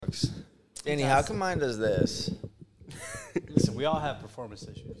Danny, how come mine does this? Listen, we all have performance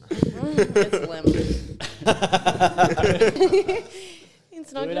issues. It's limp.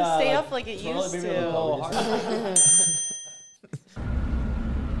 It's not going to stay up like it used to.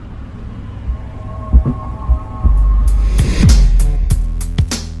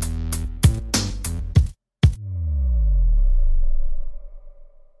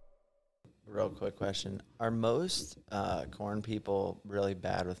 Real quick question. Are most corn people really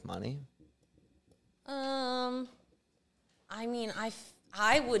bad with money? I mean,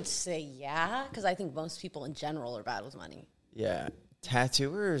 I would say yeah, because I think most people in general are bad with money. Yeah.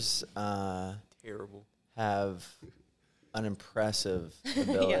 Tattooers terrible. have an impressive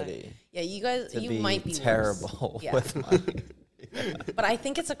ability. Yeah, you guys, you might be terrible worse. with money. But I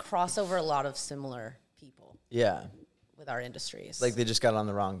think it's a crossover a lot of similar people. Yeah. With our industries. Like they just got on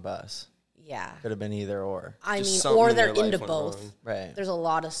the wrong bus. Yeah. Could have been either or. I mean, or they're into both. Wrong. Right. There's a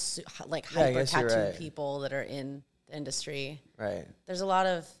lot of like hyper tattooed people that are in the industry. Right. There's a lot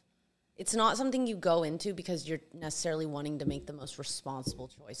of, it's not something you go into because you're necessarily wanting to make the most responsible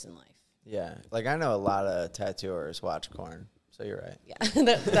choice in life. Yeah. Like I know a lot of tattooers watch corn, so you're right. Yeah,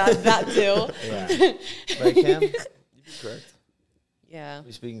 that too. Yeah. Right, Cam? You'd be correct. Yeah. Are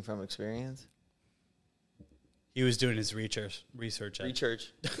you speaking from experience? He was doing his research at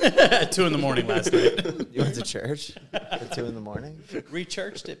 2 a.m. last night. You went to church at 2 a.m?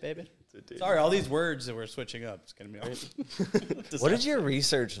 Rechurched it, baby. Sorry, all these words that we're switching up. It's going to be awesome. What did your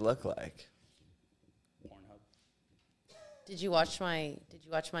research look like? Did you watch my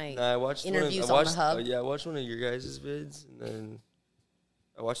I watched interviews on the Hub? Yeah, I watched one of your guys' vids, and then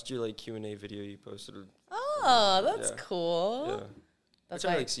I watched your like Q&A video you posted. Oh, that's cool. Yeah. That's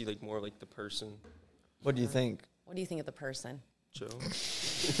I see like more like the person. What do you think? What do you think of the person? Joe.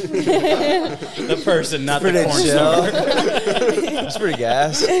 The person, not the porn star. It's pretty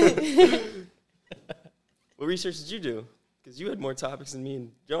gas. What research did you do? Because you had more topics than me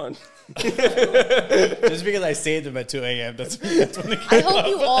and John. Just because I saved them at 2 a.m. That's when it I hope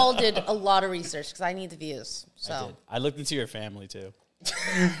you all did a lot of research because I need the views. So I looked into your family too.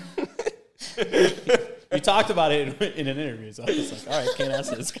 You talked about it in an interview, so I was like, all right, can't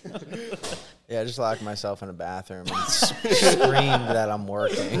ask this. Yeah, I just locked myself in a bathroom and screamed that I'm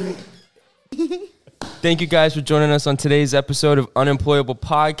working. Thank you guys for joining us on today's episode of Unemployable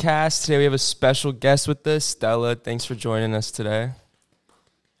Podcast. Today we have a special guest with us, Stella. Thanks for joining us today.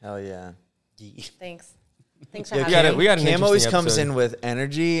 Hell yeah. thanks for having me. We got an Cam always interesting comes episode. in with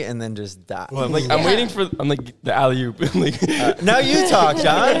energy and then just dies. Well, I'm waiting for the alley-oop. Now you talk,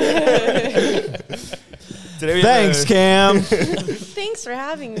 John. Today Thanks, Cam. Thanks for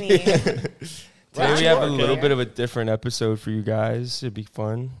having me. Today we have a little bit of a different episode for you guys. It'd be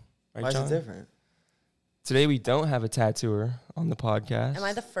fun. Right, Why is John? it different? Today we don't have a tattooer on the podcast. Am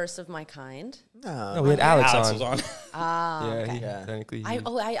I the first of my kind? No, we had Alex on. was on. Okay. Technically.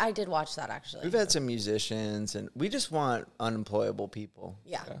 I did watch that actually. We've had some musicians, and we just want unemployable people.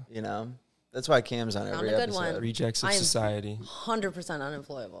 Yeah. You know? That's why Cam's on every a good episode. one. Rejects of I am society. 100%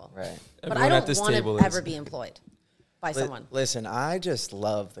 unemployable. Right. But Everyone I at this don't want table to is. ever be employed by someone. Listen, I just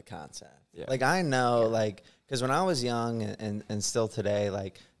love the concept. Yeah. Like, I know, like, because when I was young and still today,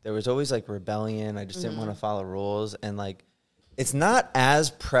 like, there was always, like, rebellion. I just didn't want to follow rules. And, like, it's not as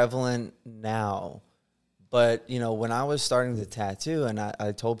prevalent now. But, you know, when I was starting to tattoo and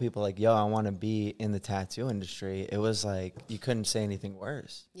I told people, like, yo, I want to be in the tattoo industry, it was like you couldn't say anything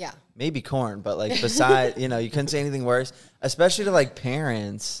worse. Yeah. Maybe corn, but, like, beside, you know, you couldn't say anything worse, especially to, like,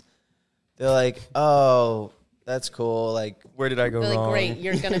 parents. They're like, oh, that's cool. Like, Where did I go They're wrong? like, great,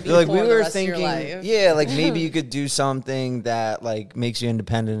 you're going to be like poor we the were rest thinking, of your life. yeah, like maybe you could do something that, like, makes you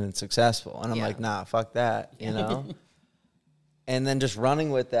independent and successful. And I'm Yeah. like, nah, fuck that, you know? And then just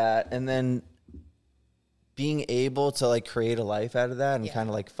running with that and then being able to, like, create a life out of that and kind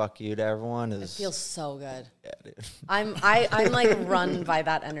of, like, fuck you to everyone is... It feels so good. Yeah, dude. I'm like run by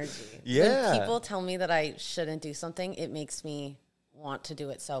that energy. Yeah. When people tell me that I shouldn't do something, it makes me want to do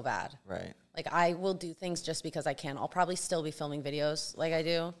it so bad. Right. Like, I will do things just because I can. I'll probably still be filming videos like I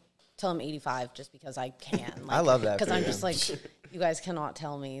do till I'm 85 just because I can. Like, I love that because for I'm you. just like, you guys cannot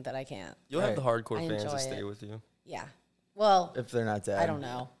tell me that I can't. You'll have the hardcore I fans enjoy that stay it. with you. Yeah. Well, If they're not dead. I don't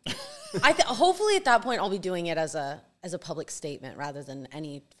know. Hopefully at that point I'll be doing it as a public statement rather than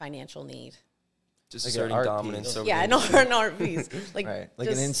any financial need. Just Like an asserting art dominance piece. over Yeah, the an art piece. Like, Right, like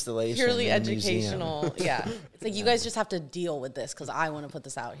an just installation purely in a museum. educational. Yeah. It's like you guys just have to deal with this because I want to put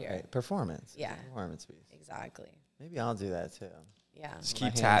this out here. Right. Performance. Yeah. Performance piece. Exactly. Maybe I'll do that, too. Yeah. Just My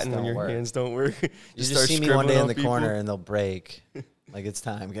keep hands tatting when don't your work. hands don't work. You just start see me one day in scribbling the on people. corner and they'll break. Like, it's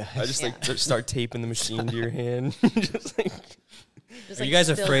time, guys. I just like start taping the machine to your hand. Just like Are you guys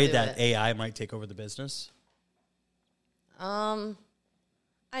afraid that AI might take over the business?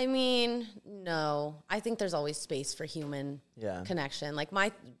 I mean, no. I think there's always space for human connection. Like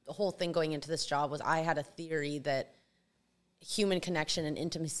my whole thing going into this job was I had a theory that human connection and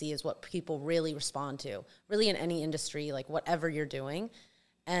intimacy is what people really respond to, really in any industry, like whatever you're doing.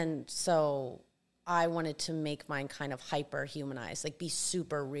 And so I wanted to make mine kind of hyper humanized, like be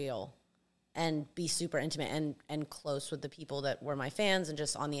super real and be super intimate and close with the people that were my fans and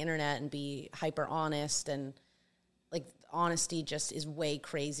just on the internet and be hyper honest. And like honesty just is way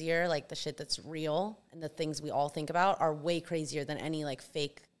crazier. Like the shit that's real and the things we all think about are way crazier than any like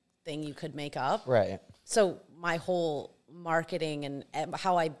fake thing you could make up. Right. So my whole marketing and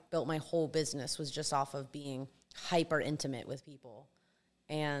how I built my whole business was just off of being hyper intimate with people.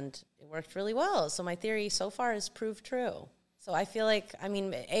 And it worked really well. So my theory so far has proved true. So I feel like, I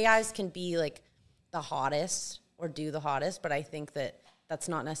mean, AIs can be like the hottest or do the hottest, but I think that that's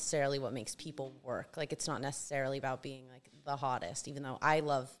not necessarily what makes people work. Like it's not necessarily about being like the hottest, even though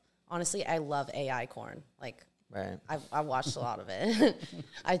honestly, I love AI corn. Like right. I've watched a lot of it.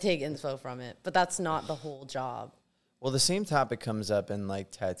 I take info from it, but that's not the whole job. Well, the same topic comes up in like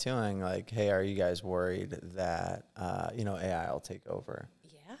tattooing. Like, hey, are you guys worried that AI will take over?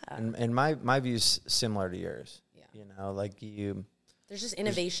 Yeah. And my view's similar to yours. Yeah. You know, like there's just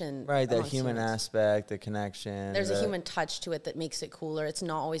innovation. Right, that human aspect, the connection. There's a human touch to it that makes it cooler. It's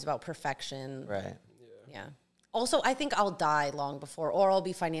not always about perfection. Right. Yeah. Also, I think I'll die long before, or I'll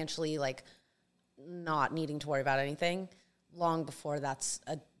be financially like not needing to worry about anything long before that's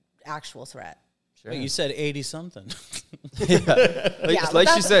an actual threat. Sure. Well, you said 80-something. Like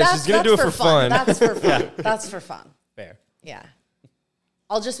she said, she's going to do it for fun. That's for fun. That's for fun. Fair. Yeah.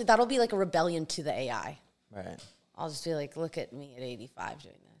 That'll be like a rebellion to the AI. Right. I'll just be like, look at me at 85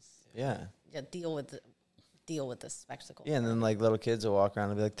 doing this. Yeah. Yeah, deal with this spectacle. Yeah, and then like little kids will walk around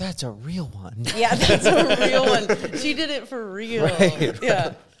and be like, that's a real one. Yeah, that's a real one. She did it for real. Right,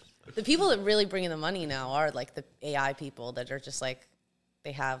 yeah. The people that really bring in the money now are like the AI people that are just like,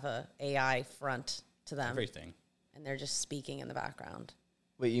 they have a AI front to them. Everything. And they're just speaking in the background.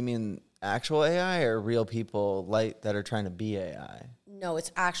 Wait, you mean actual AI or real people like that are trying to be AI? No,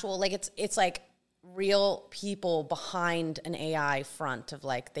 it's actual. Like it's like real people behind an AI front of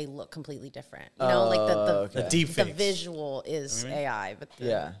like they look completely different. You know, like the deep the visual is AI, but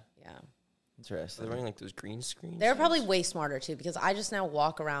yeah. Interesting. They're running like those green screens. They're probably way smarter too because I just now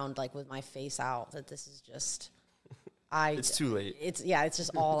walk around like with my face out that this is just it's too late. It's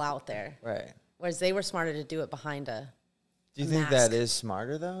just all out there. Right. Whereas they were smarter to do it behind a Do you think that is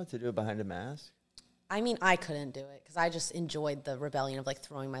smarter though to do it behind a mask? I mean, I couldn't do it because I just enjoyed the rebellion of like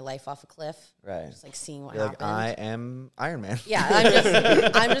throwing my life off a cliff. Right. Just like seeing what happened. Like, I am Iron Man.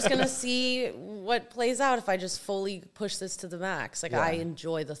 Yeah, I'm just gonna see what plays out if I just fully push this to the max. Like I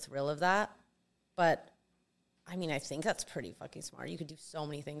enjoy the thrill of that. But I mean, I think that's pretty fucking smart. You could do so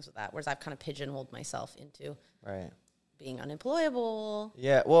many things with that. Whereas I've kind of pigeonholed myself into being unemployable.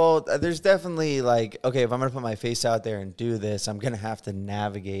 Yeah, well, there's definitely like, okay, if I'm going to put my face out there and do this, I'm going to have to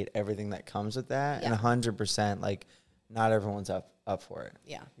navigate everything that comes with that. Yeah. And 100%, like, not everyone's up for it.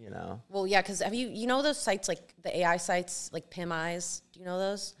 Yeah. You know? Well, yeah, because have you know those sites, like the AI sites, like Pim Eyes? Do you know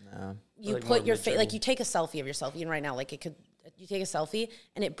those? No. You like put your face, like you take a selfie of yourself, even right now, like you take a selfie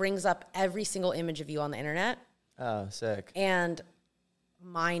and it brings up every single image of you on the internet. Oh, sick. And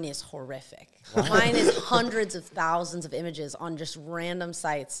mine is horrific. Mine is hundreds of thousands of images on just random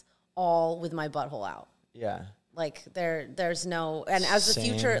sites, all with my butthole out. Yeah. Like there's no, and as the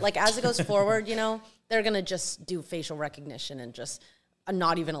future, like as it goes forward, you know, they're going to just do facial recognition and just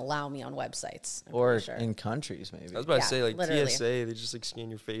not even allow me on websites. Or in countries, maybe. I was about to say, like, literally. TSA, they just, like, scan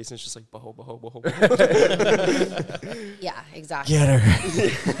your face, and it's just, like, baho. Yeah, exactly. Get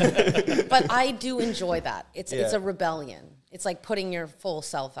her. But I do enjoy that. It's a rebellion. It's like putting your full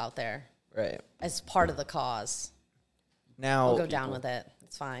self out there. Right. As part of the cause. Now. I'll go down with it.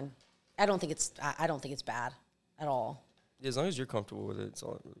 It's fine. I don't think it's bad at all. Yeah, as long as you're comfortable with it, it's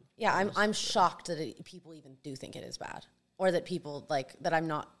all. Yeah, I'm shocked that people even do think it is bad. Or that people like that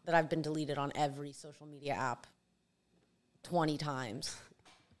I've been deleted on every social media app 20 times.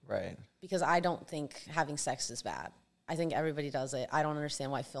 Right. Because I don't think having sex is bad. I think everybody does it. I don't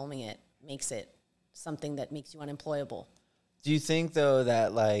understand why filming it makes it something that makes you unemployable. Do you think though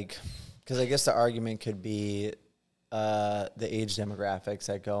that like, because I guess the argument could be the age demographics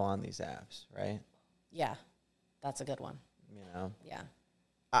that go on these apps, right? Yeah, that's a good one. You know? Yeah.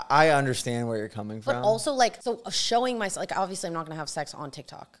 I understand where you're coming from. But also, like, so showing myself, like, obviously I'm not going to have sex on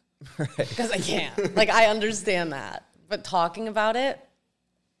TikTok. Right. Because I can't. Like, I understand that. But talking about it,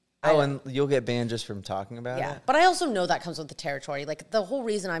 and you'll get banned just from talking about it? Yeah, but I also know that comes with the territory. Like, the whole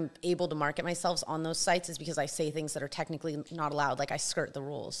reason I'm able to market myself on those sites is because I say things that are technically not allowed. Like, I skirt the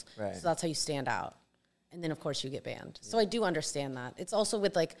rules. Right. So that's how you stand out. And then, of course, you get banned. So I do understand that. It's also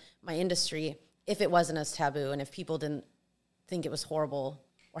with, like, my industry, if it wasn't as taboo and if people didn't think it was horrible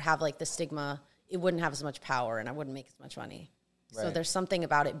or have, like, the stigma, it wouldn't have as much power and I wouldn't make as much money. Right. So there's something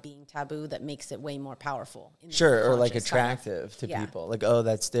about it being taboo that makes it way more powerful. Sure, or like attractive to people. Like, oh,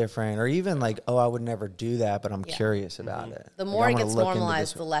 that's different. Or even like, oh, I would never do that, but I'm curious about it. The more it gets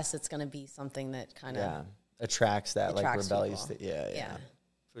normalized, the less it's going to be something that kind of attracts that, like rebellious. Yeah.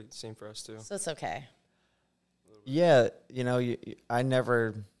 Same for us too. So it's okay. Yeah, you know, I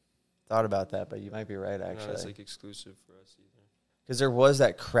never thought about that, but you might be right, actually. No, it's like exclusive for us either. Because there was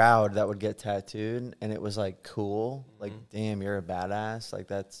that crowd that would get tattooed, and it was like cool. Like, damn, you're a badass. Like,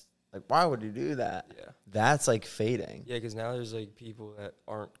 that's like, why would you do that? Yeah, that's like fading. Yeah, because now there's like people that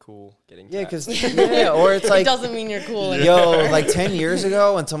aren't cool getting. Yeah, because or it's like it doesn't mean you're cool. Yo, like 10 years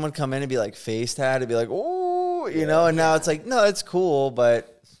ago, when someone come in and be like face tat, it'd be like, oh, you know. And now it's like, no, it's cool,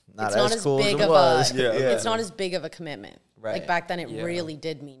 but not as cool as it was. It's not as big of a commitment. Right. Like back then, it really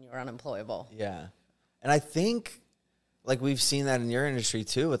did mean you were unemployable. Yeah, and I think. Like, we've seen that in your industry,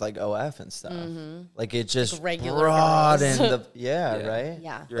 too, with, like, OF and stuff. Like, it just like broadened the... right?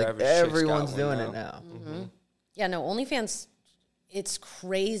 Yeah. Like, everyone's doing it now. Yeah, no, OnlyFans, it's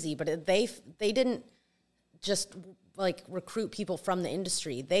crazy, but they didn't just, like, recruit people from the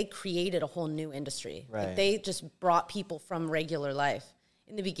industry. They created a whole new industry. Right. Like, they just brought people from regular life.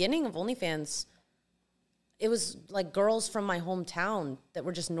 In the beginning of OnlyFans, it was, like, girls from my hometown that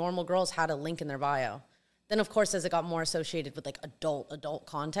were just normal girls had a link in their bio. Then, of course, as it got more associated with, like, adult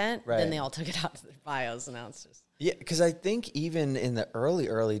content, then they all took it out to their bios, and now it's just... Yeah, because I think even in the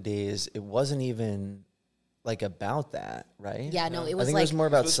early days, it wasn't even, like, about that, right? Yeah, no, it was, I think it was more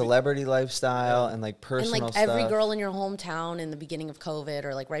about celebrity lifestyle and, like, personal stuff. And, like, every girl in your hometown in the beginning of COVID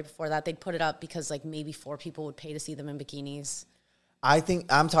or, like, right before that, they'd put it up because, like, maybe 4 people would pay to see them in bikinis. I think...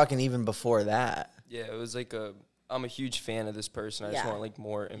 I'm talking even before that. Yeah, it was like a... I'm a huge fan of this person. I just want like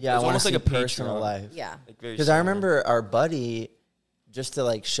more. Yeah, it's almost like a personal life. Yeah, because I remember our buddy, just to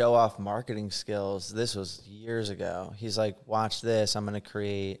like show off marketing skills. This was years ago. He's like, "Watch this. I'm going to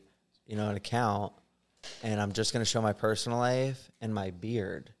create, an account, and I'm just going to show my personal life and my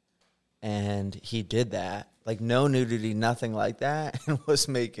beard." And he did that, like no nudity, nothing like that, and was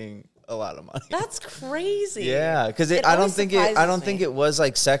making a lot of money. That's crazy. Yeah, because I don't think it was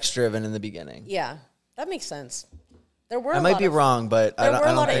like sex driven in the beginning. Yeah, that makes sense. There were I might be wrong, but there were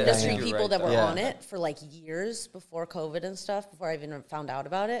a lot of think industry people that were on it for like years before COVID and stuff, before I even found out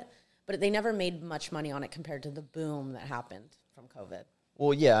about it. But they never made much money on it compared to the boom that happened from COVID.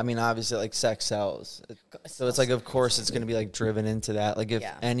 Well, yeah, I mean, obviously, like sex sells. So it's like, of course, it's going to be like driven into that. Like if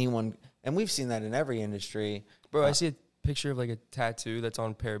anyone, and we've seen that in every industry. Bro, I see a picture of like a tattoo that's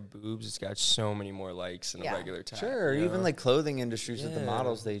on a pair of boobs. It's got so many more likes than a regular tattoo. Sure, even like clothing industries with the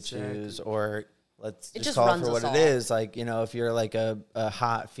models they choose, or let's just call it for what it is. Like, if you're like a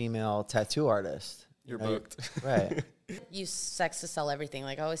hot female tattoo artist, you're booked. Right. Use sex to sell everything.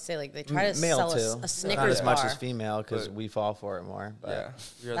 Like I always say, like they try to male sell too. a Snickers not as bar. much as female because we fall for it more. But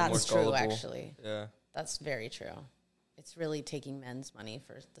yeah, that's true. Actually, yeah, that's very true. It's really taking men's money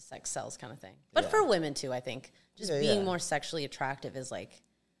for the sex sells kind of thing, but for women too. I think just being more sexually attractive is like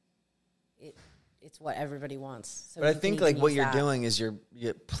it's what everybody wants. So but I think like what you're doing is you're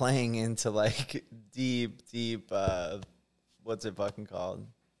playing into like deep, what's it fucking called?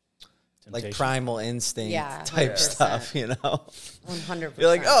 Temptation. Like primal instinct type 100%. Stuff, 100%. You're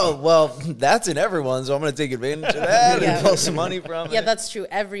like, oh, well, that's in everyone, so I'm going to take advantage of that and pull some money from it. Yeah, that's true.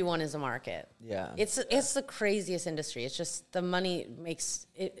 Everyone is a market. Yeah. It's the craziest industry. It's just the money makes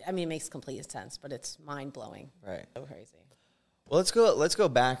it, it makes complete sense, but it's mind-blowing. Right. So crazy. Well, let's go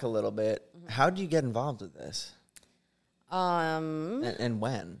back a little bit. Mm-hmm. How did you get involved with this? And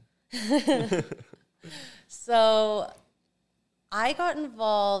when? So I got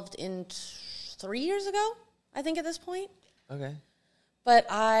involved in 3 years ago, I think at this point. Okay. But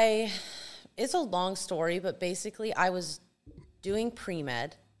it's a long story, but basically I was doing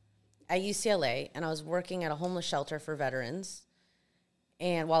pre-med at UCLA, and I was working at a homeless shelter for veterans,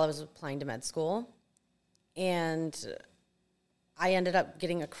 and while I was applying to med school, and I ended up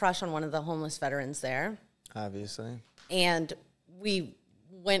getting a crush on one of the homeless veterans there. Obviously. And we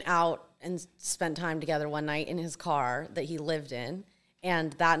went out and spent time together one night in his car that he lived in.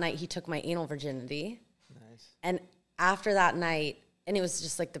 And that night he took my anal virginity. Nice. And after that night, and it was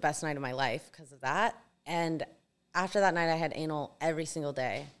just like the best night of my life because of that. And after that night, I had anal every single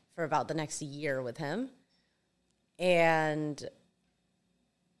day for about the next year with him. And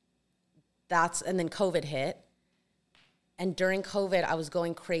and then COVID hit. And during COVID, I was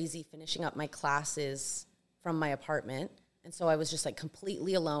going crazy, finishing up my classes from my apartment. And so I was just like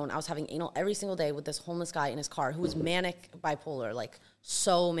completely alone. I was having anal every single day with this homeless guy in his car who was manic bipolar, like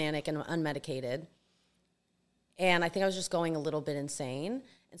so manic and unmedicated. And I think I was just going a little bit insane.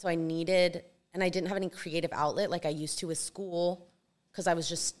 And so I didn't have any creative outlet like I used to with school because I was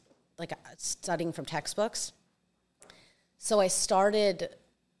just like studying from textbooks. So I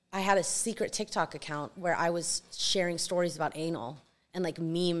had a secret TikTok account where I was sharing stories about anal and like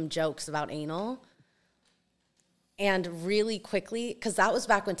meme jokes about anal. And really quickly, because that was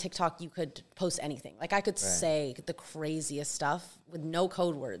back when TikTok, you could post anything. Like I could say the craziest stuff with no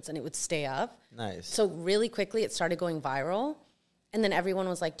code words and it would stay up. Nice. So really quickly it started going viral. And then everyone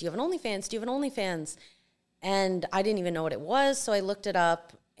was like, do you have an OnlyFans? Do you have an OnlyFans? And I didn't even know what it was. So I looked it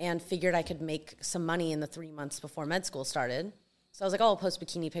up and figured I could make some money in the 3 months before med school started. So I was like, oh, I'll post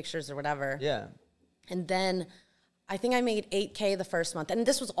bikini pictures or whatever. Yeah. And then I think I made $8K the first month. And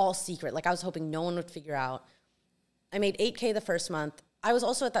this was all secret. Like I was hoping no one would figure out. I made $8K the first month. I was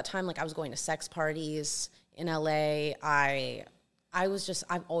also at that time, like I was going to sex parties in LA. I've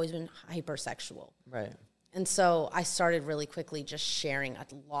always been hypersexual. Right. And so I started really quickly just sharing a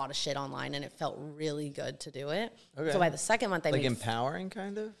lot of shit online and it felt really good to do it. Okay. So by the second month I made empowering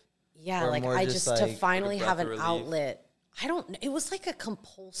kind of? Yeah, or like I just like to finally have an relief. outlet. It was like a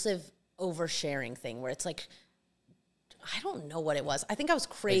compulsive oversharing thing where it's like, I don't know what it was. I think I was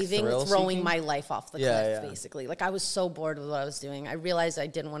craving throwing my life off the cliff, basically. Like, I was so bored with what I was doing. I realized I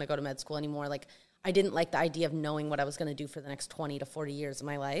didn't want to go to med school anymore. Like, I didn't like the idea of knowing what I was going to do for the next 20 to 40 years of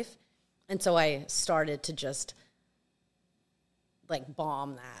my life. And so I started to just, like,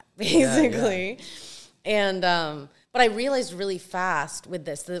 bomb that, basically. And, but I realized really fast with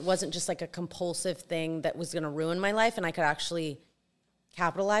this that it wasn't just, like, a compulsive thing that was going to ruin my life, and I could actually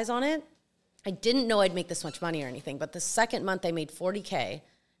capitalize on it. I didn't know I'd make this much money or anything, but the second month I made $40K,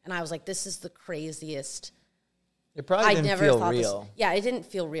 and I was like, this is the craziest. It probably didn't feel real. Yeah, it didn't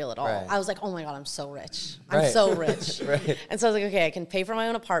feel real at all. Right. I was like, oh my God, I'm so rich. I'm so rich. Right. And so I was like, okay, I can pay for my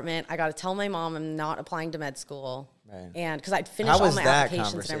own apartment. I got to tell my mom I'm not applying to med school. Right. And because I'd finished all my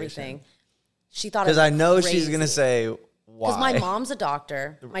applications and everything. She thought, because I know she's going to say, why? Because my mom's a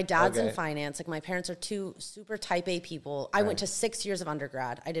doctor. My dad's in finance. Like, my parents are two super type A people. I went to 6 years of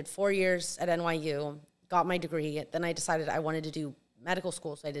undergrad. I did 4 years at NYU, got my degree. Then I decided I wanted to do medical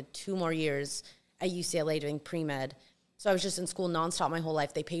school, so I did 2 more years at UCLA doing pre-med. So I was just in school nonstop my whole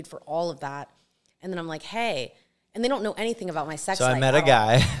life. They paid for all of that. And then I'm like, hey. And they don't know anything about my sex life. So I met a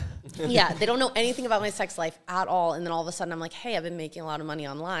guy. Yeah, they don't know anything about my sex life at all. And then all of a sudden I'm like, hey, I've been making a lot of money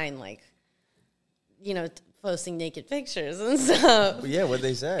online. Like, you know, posting naked pictures and stuff. Yeah, what'd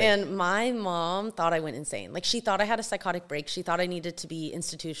they say? And my mom thought I went insane. Like, she thought I had a psychotic break. She thought I needed to be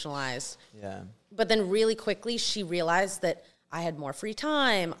institutionalized. Yeah. But then really quickly, she realized that I had more free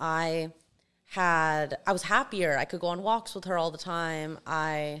time. I was happier. I could go on walks with her all the time.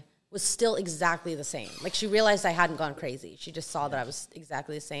 I was still exactly the same. Like, she realized I hadn't gone crazy. She just saw that I was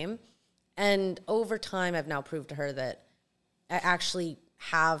exactly the same. And over time, I've now proved to her that I actually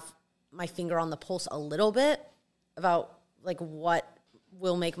have my finger on the pulse a little bit about, like, what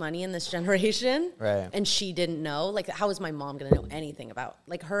will make money in this generation. Right. And she didn't know. Like, how is my mom going to know anything about?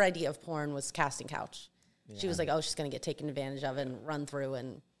 Like, her idea of porn was casting couch. Yeah. She was like, oh, she's going to get taken advantage of and run through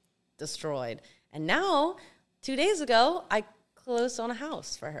and destroyed. And now, 2 days ago, I closed on a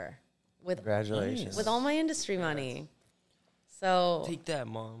house for her. Congratulations. With all my industry money. So take that,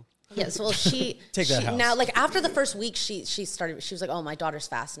 Mom. Yes, well, she take that house. Now, like, after the first week, she was like, oh, my daughter's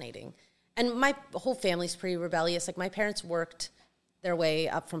fascinating. And my whole family's pretty rebellious. Like, my parents worked their way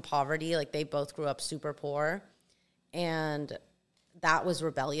up from poverty. Like, they both grew up super poor. And that was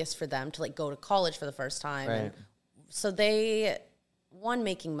rebellious for them to, like, go to college for the first time. Right. And so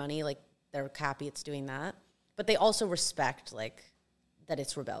making money, like, they're happy it's doing that. But they also respect, like, that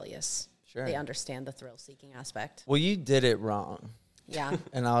it's rebellious. Sure. They understand the thrill-seeking aspect. Well, you did it wrong. Yeah.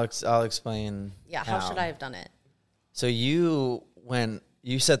 And I'll explain. Yeah, how should I have done it? So you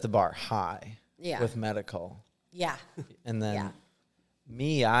set the bar high. Yeah. With medical. Yeah. And then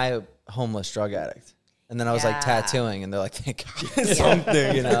I homeless drug addict. And then I was like tattooing, and they're like, thank God,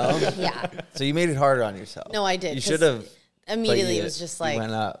 something, you know? Yeah. So you made it harder on yourself. No, I did. You should have. Immediately, it was just like,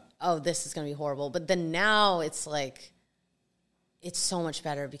 went up. Oh, this is going to be horrible. But then now it's like, it's so much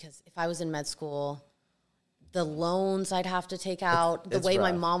better because if I was in med school, the loans I'd have to take out, the way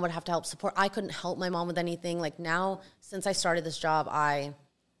my mom would have to help support, I couldn't help my mom with anything. Like, now, since I started this job, I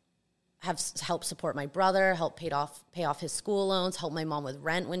have helped support my brother, helped pay off his school loans, helped my mom with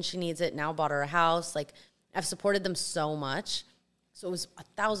rent when she needs it, now bought her a house. Like, I've supported them so much. So it was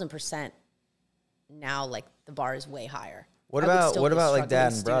 1,000% now like the bar is way higher. What about like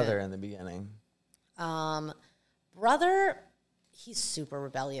dad and brother in the beginning? Brother, he's super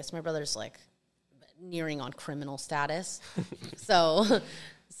rebellious. My brother's like nearing on criminal status. So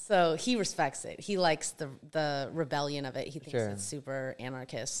he respects it. He likes the rebellion of it. He thinks it's super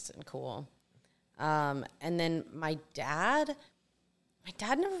anarchist and cool. And then my dad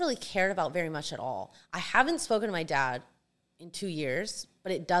never really cared about very much at all. I haven't spoken to my dad in 2 years,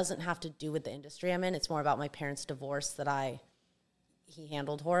 but it doesn't have to do with the industry I'm in. It's more about my parents' divorce that he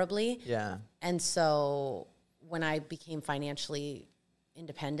handled horribly. Yeah. And so when I became financially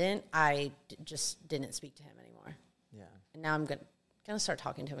independent, I just didn't speak to him anymore. Yeah. And now I'm gonna start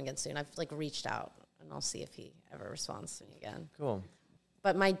talking to him again soon. I've like reached out, and I'll see if he ever responds to me again. Cool.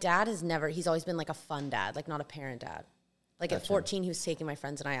 But my dad he's always been like a fun dad, like not a parent dad. Like at 14, he was taking my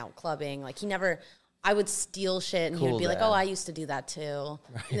friends and I out clubbing. Like I would steal shit and he would be like, oh, I used to do that too.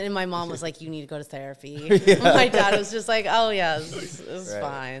 Right. And then my mom was like, you need to go to therapy. My dad was just like, oh yeah, it's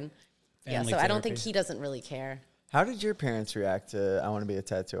fine. Family so therapy. I don't think he doesn't really care. How did your parents react to I want to be a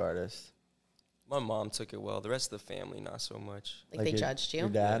tattoo artist? My mom took it well. The rest of the family, not so much. Like they judged you? Your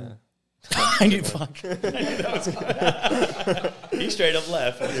dad? Yeah. I knew fuck. He straight up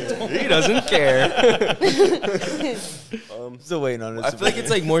left. He doesn't care. Still waiting on it. I feel like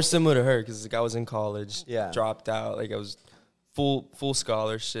it's like more similar to her because like I was in college, dropped out. Like I was full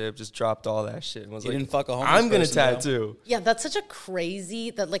scholarship, just dropped all that shit and was didn't fuck a homeless I'm gonna tattoo. Yeah, that's such a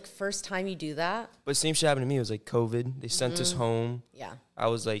crazy that like first time you do that. But same shit happened to me. It was like COVID. They sent us home. Yeah, I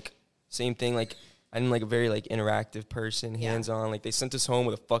was like same thing. Like I'm like a very like interactive person, hands on. Like they sent us home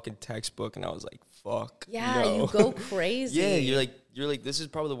with a fucking textbook, and I was like, "Fuck." Yeah, you go crazy. Yeah, you're like, this is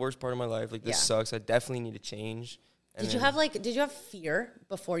probably the worst part of my life. Like this sucks. I definitely need to change. And did you have fear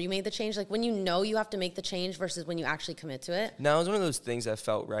before you made the change? Like when you have to make the change versus when you actually commit to it? No, it was one of those things that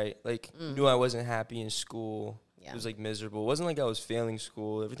felt right. Like knew I wasn't happy in school. Yeah. It was like miserable. It wasn't like I was failing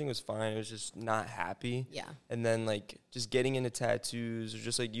school. Everything was fine. It was just not happy. Yeah. And then like just getting into tattoos or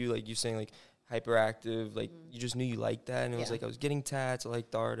just like you saying like hyperactive, like you just knew you liked that. And it was like I was getting tats, I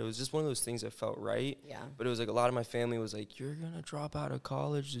liked art. It was just one of those things that felt right. Yeah. But it was like a lot of my family was like, you're gonna drop out of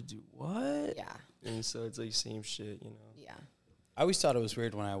college to do what? Yeah. And so it's like same shit, you know. Yeah. I always thought it was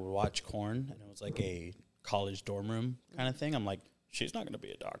weird when I would watch Korn and it was like a college dorm room kind of thing. I'm like, she's not going to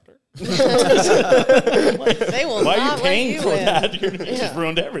be a doctor. Like, they will why not are you paying for that? You just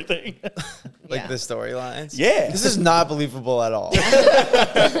ruined everything. Like the storylines? Yeah. This is not believable at all.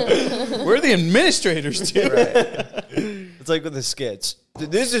 We're the administrators, too. Right. It's like with the skits.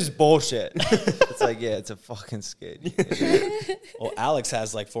 This is bullshit. It's like, yeah, it's a fucking skit. Well, Alex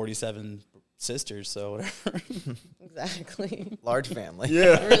has like 47 sisters, so whatever. Exactly. Large family.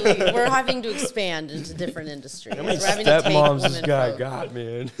 Yeah. Really, we're having to expand into different industries. We're having to take stepmoms this guy got,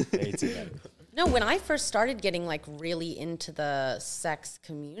 man. No, when I first started getting like really into the sex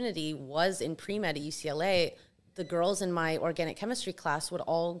community was in pre-med at UCLA. The girls in my organic chemistry class would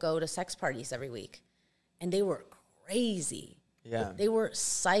all go to sex parties every week. And they were crazy. Yeah. They were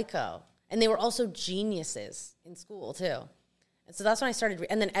psycho. And they were also geniuses in school too. And so that's when I started,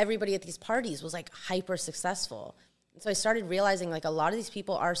 and then everybody at these parties was like hyper successful. And so I started realizing like a lot of these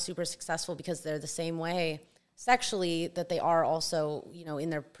people are super successful because they're the same way sexually that they are also, you know, in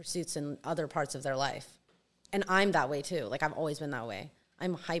their pursuits in other parts of their life. And I'm that way too. Like I've always been that way.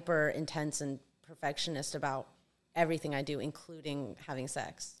 I'm hyper intense and perfectionist about everything I do, including having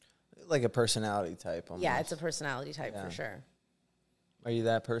sex. Like a personality type almost. Yeah, it's a personality type for sure. Are you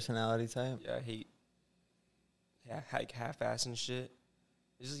that personality type? Yeah, I hate like half-assing shit.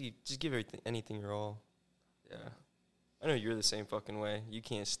 Just give anything your all. Yeah. I know you're the same fucking way. You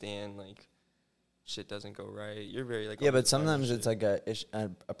can't stand, like, shit doesn't go right. You're very, like... Yeah, but sometimes it's, like, a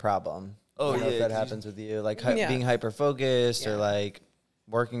problem. Oh, yeah. If that happens with you. Like, being hyper-focused or, like,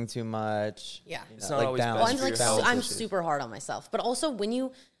 working too much. Yeah. It's not always best for your I'm super hard on myself. But also, when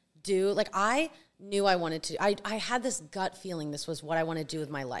you do... Like, I knew I wanted to... I had this gut feeling this was what I want to do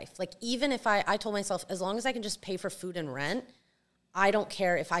with my life. Like, even if I told myself, as long as I can just pay for food and rent... I don't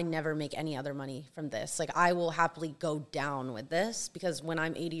care if I never make any other money from this. Like, I will happily go down with this because when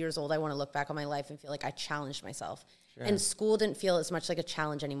I'm 80 years old, I want to look back on my life and feel like I challenged myself. Sure. And school didn't feel as much like a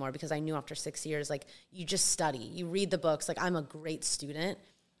challenge anymore because I knew after 6 years, like, you just study. You read the books. Like, I'm a great student.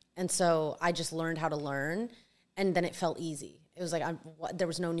 And so I just learned how to learn, and then it felt easy. It was like there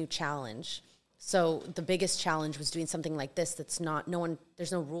was no new challenge. So the biggest challenge was doing something like this that's not,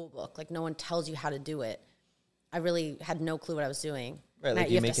 there's no rule book. Like, no one tells you how to do it. I really had no clue what I was doing. Right, like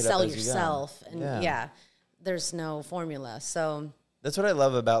you have to sell yourself, and there's no formula. So that's what I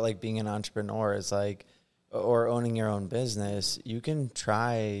love about like being an entrepreneur is like, or owning your own business. You can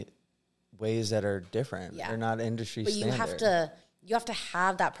try ways that are different. They're not industry standard. But you have to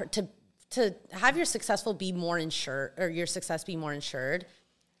have that to have your successful be more insured, or your success be more insured.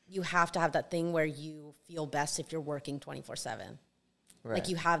 You have to have that thing where you feel best if you're working 24/7. Right. Like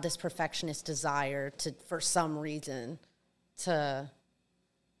you have this perfectionist desire to, for some reason, I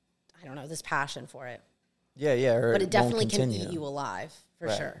don't know, this passion for it. Yeah. But it definitely can eat you alive, for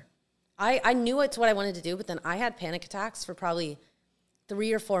sure. I knew it's what I wanted to do, but then I had panic attacks for probably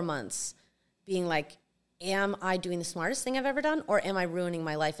 3 or 4 months, being like, am I doing the smartest thing I've ever done, or am I ruining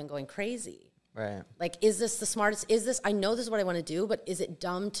my life and going crazy? Right. Like, is this the smartest? I know this is what I want to do, but is it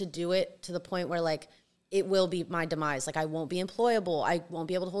dumb to do it to the point where, like, it will be my demise? Like, I won't be employable. I won't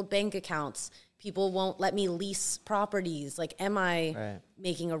be able to hold bank accounts. People won't let me lease properties. Like, am I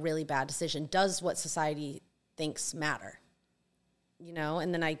making a really bad decision? Does what society thinks matter? You know?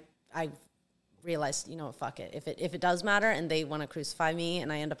 And then I realized, you know what, fuck it. If it does matter and they want to crucify me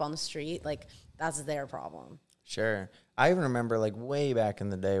and I end up on the street, like, that's their problem. Sure. I even remember, like, way back in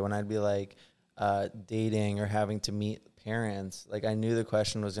the day when I'd be, like, dating or having to meet parents. Like, I knew the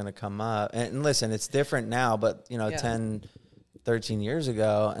question was going to come up. And listen, it's different now, but, you know, 10, 13 years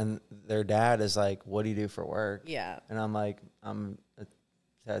ago, and their dad is like, what do you do for work? Yeah. And I'm like, I'm a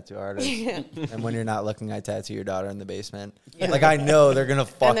tattoo artist. And when you're not looking, I tattoo your daughter in the basement. Like, I know they're going to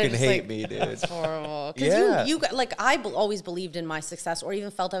fucking hate me, dude. It's horrible. Because you like, I always believed in my success, or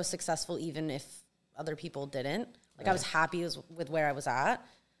even felt I was successful even if other people didn't. Like, I was happy with where I was at.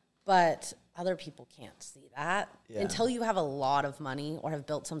 But other people can't see that until you have a lot of money or have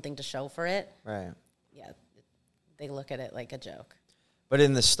built something to show for it. Right. Yeah. They look at it like a joke. But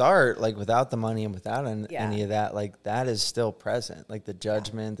in the start, like, without the money and without any of that, like, that is still present. Like, the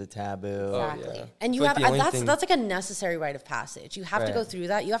judgment, the taboo. Exactly. Oh, and you have, that's like a necessary rite of passage. You have to go through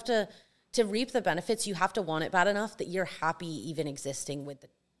that. You have to reap the benefits, you have to want it bad enough that you're happy even existing with the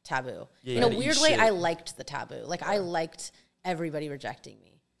taboo. Yeah, in a weird way, I liked the taboo. Like, I liked everybody rejecting me.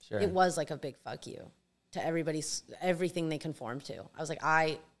 Sure. It was like a big fuck you to everything they conformed to. I was like,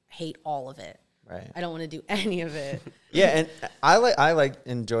 I hate all of it. Right. I don't want to do any of it. And I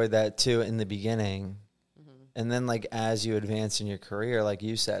enjoyed that too in the beginning. Mm-hmm. And then, like, as you advance in your career, like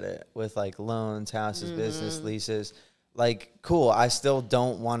you said it, with, like, loans, houses, business, leases, like, cool, I still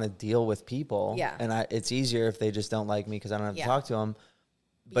don't want to deal with people. Yeah. And it's easier if they just don't like me because I don't have to talk to them.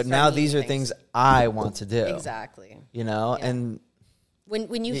 But now these are things I want to do. Exactly. You know, and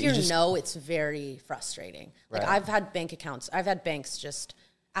when you hear no, it's very frustrating. Like, I've had banks just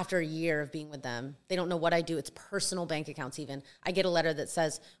after a year of being with them, they don't know what I do. It's personal bank accounts even. I get a letter that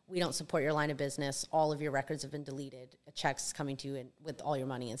says, we don't support your line of business. All of your records have been deleted. A check's coming to you with all your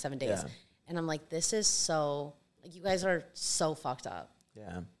money in 7 days. Yeah. And I'm like, this is so, like, you guys are so fucked up.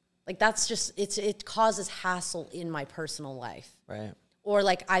 Yeah. Like, that's just, it causes hassle in my personal life. Right. Or,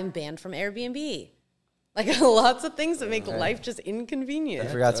 like, I'm banned from Airbnb. Like, lots of things that make life just inconvenient.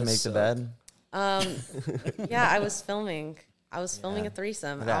 I forgot to make the bed. Yeah, I was filming a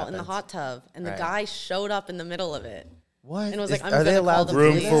threesome out in the hot tub, and the guy showed up in the middle of it. What? And was like, "I'm gonna call the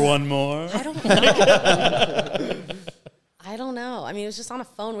room police." For one more? I don't know. I don't know. I mean, it was just on a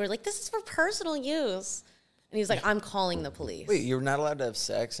phone. We were like, "This is for personal use," and he was like, "I'm calling the police." Wait, you're not allowed to have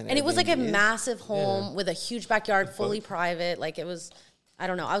sex? And it was like a massive home with a huge backyard, fully private. Like, it was. I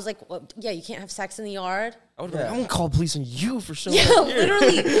don't know. I was like, well, yeah, you can't have sex in the yard. I'm going to call police on you for showing up. Yeah,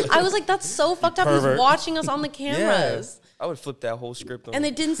 literally. I was like, that's so fucked up. He was watching us on the cameras. I would flip that whole script on. And they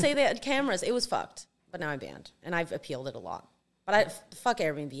didn't say they had cameras. It was fucked. But now I'm banned. And I've appealed it a lot. But fuck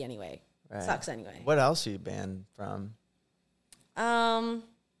Airbnb anyway. Right. Sucks anyway. What else are you banned from?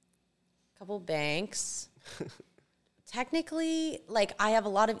 Couple banks. Technically, like, I have a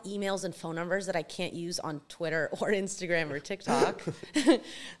lot of emails and phone numbers that I can't use on Twitter or Instagram or TikTok.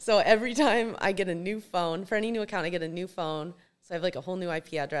 So every time I get a new phone, for any new account, I get a new phone. So I have, like, a whole new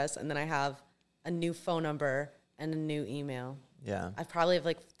IP address, and then I have a new phone number and a new email. Yeah. I probably have,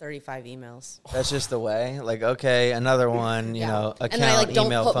 like, 35 emails. That's just the way? Like, okay, another one, you know, account, and then I, like, don't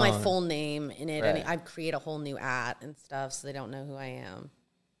email, put phone. my full name in it. Right. And I create a whole new and stuff so they don't know who I am.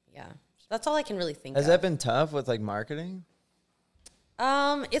 Yeah. That's all I can really think of. Has that been tough with, like, marketing?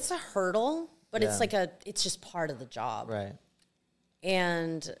 It's a hurdle, but it's just part of the job. Right.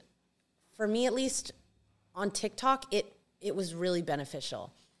 And for me, at least, on TikTok, it was really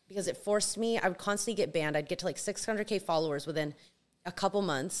beneficial because it forced me, I would constantly get banned. I'd get to, like, 600K followers within a couple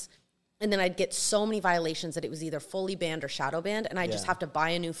months, and then I'd get so many violations that it was either fully banned or shadow banned, and I'd just have to buy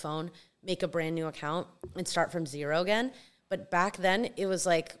a new phone, make a brand new account, and start from zero again. But back then, it was,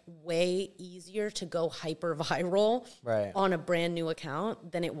 like, way easier to go hyper viral on a brand new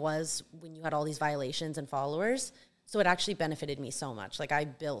account than it was when you had all these violations and followers. So it actually benefited me so much. Like, I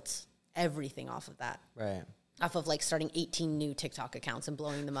built everything off of that. Right. Off of like starting 18 new TikTok accounts and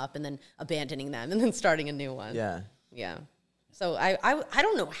blowing them up and then abandoning them and then starting a new one. Yeah. Yeah. So I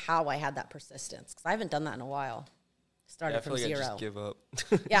don't know how I had that persistence because I haven't done that in a while. Started from zero. I just give up.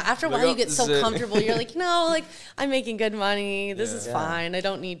 Yeah, after a while you get so comfortable. You're like, no, like I'm making good money. This is fine. I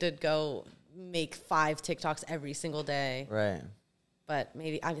don't need to go make 5 TikToks every single day. Right. But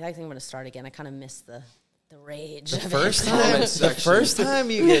maybe I think I'm going to start again. I kind of miss the rage. The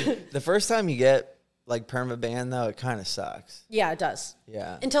first time you get like permaban though, it kind of sucks. Yeah, it does.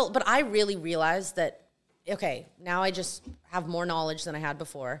 Yeah. But I really realized that, okay, now I just have more knowledge than I had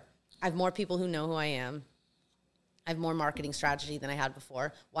before. I have more people who know who I am. I have more marketing strategy than I had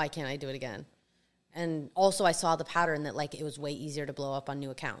before. Why can't I do it again? And also I saw the pattern that like it was way easier to blow up on new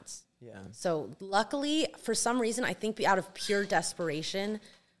accounts. Yeah. So luckily, for some reason, I think out of pure desperation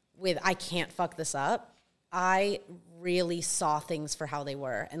with I can't fuck this up, I really saw things for how they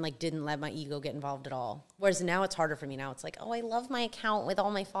were and like didn't let my ego get involved at all. Whereas now it's harder for me. Now it's like, oh, I love my account with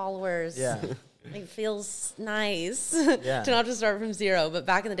all my followers. Yeah. It feels nice to not just start from zero. But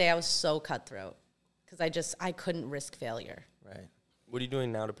back in the day, I was so cutthroat because I couldn't risk failure. Right. What are you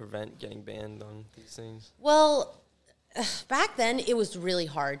doing now to prevent getting banned on these things? Well, back then it was really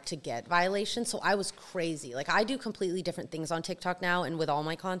hard to get violations. So I was crazy. Like I do completely different things on TikTok now and with all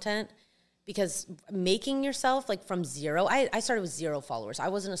my content because making yourself like from zero, I started with 0 followers. I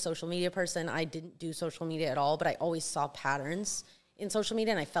wasn't a social media person. I didn't do social media at all, but I always saw patterns in social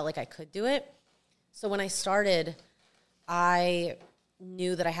media and I felt like I could do it. So when I started, I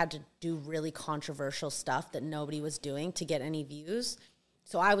knew that I had to do really controversial stuff that nobody was doing to get any views.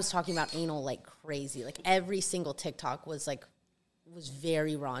 So I was talking about anal like crazy. Like every single TikTok was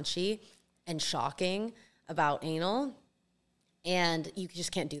very raunchy and shocking about anal. And you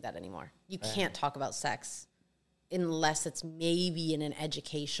just can't do that anymore. You can't talk about sex unless it's maybe in an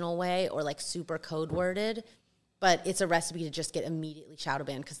educational way or like super code worded. But it's a recipe to just get immediately shadow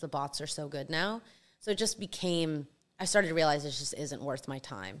banned because the bots are so good now. So it just became, I started to realize it just isn't worth my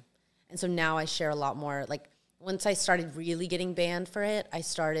time. And so now I share a lot more. Like once I started really getting banned for it, I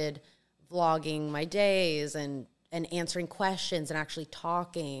started vlogging my days and answering questions and actually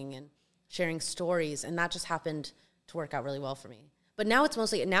talking and sharing stories. And that just happened to work out really well for me. But now it's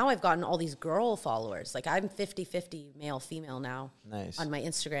mostly, now I've gotten all these girl followers. Like I'm 50-50 male, female now. Nice. On my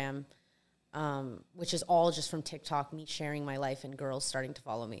Instagram, which is all just from TikTok, me sharing my life and girls starting to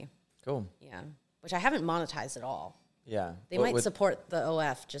follow me. Cool. Yeah. Which I haven't monetized at all. Yeah. They might support the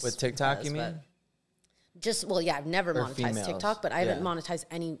OF just with TikTok, because, you mean? I've never monetized females. TikTok, but I haven't monetized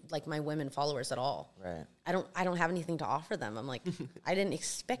any like my women followers at all. Right. I don't have anything to offer them. I'm like, I didn't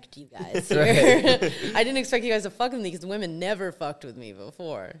expect you guys here. I didn't expect you guys to fuck with me because women never fucked with me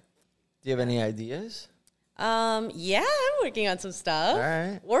before. Do you have any ideas? Yeah, I'm working on some stuff. All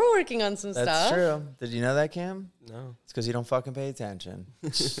right. We're working on some stuff. That's true. Did you know that, Cam? No. It's because you don't fucking pay attention.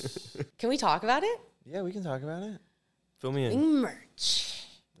 Can we talk about it? Yeah, we can talk about it. Fill me in. Merch.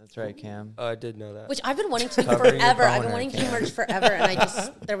 That's right, Cam. Oh, I did know that. Which I've been wanting to do Cover your forever. I've been boner, wanting to do merch forever,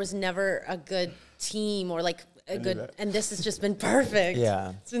 and there was never a good team or like a good, and this has just been perfect.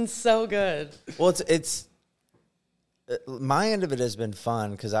 Yeah. It's been so good. Well, it's my end of it has been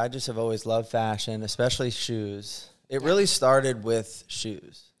fun because I just have always loved fashion, especially shoes. It really started with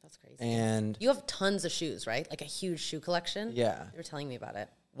shoes. That's crazy. And you have tons of shoes, right? Like a huge shoe collection. Yeah. You were telling me about it.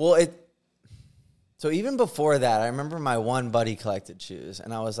 Well, so even before that, I remember my one buddy collected shoes,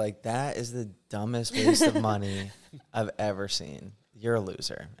 and I was like, that is the dumbest waste of money I've ever seen. You're a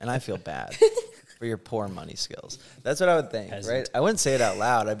loser, and I feel bad for your poor money skills. That's what I would think, right? I wouldn't say it out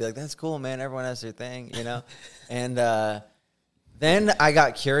loud. I'd be like, that's cool, man. Everyone has their thing, you know? And then I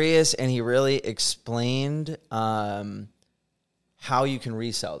got curious, and he really explained how you can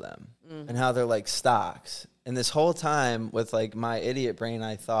resell them and how they're like stocks. And this whole time with like my idiot brain,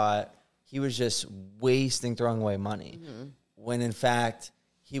 I thought he was just throwing away money, when in fact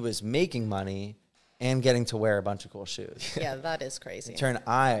he was making money and getting to wear a bunch of cool shoes. Yeah, that is crazy. In turn,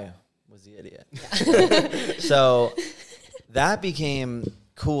 I was the idiot. Yeah. So that became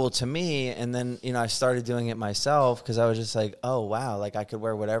cool to me. And then, I started doing it myself because I was just like, oh, wow, like I could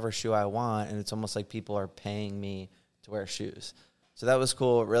wear whatever shoe I want. And it's almost like people are paying me to wear shoes. So that was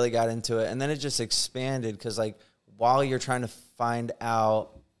cool. Really got into it. And then it just expanded because like while you're trying to find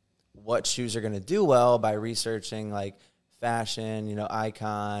out what shoes are going to do well by researching like fashion,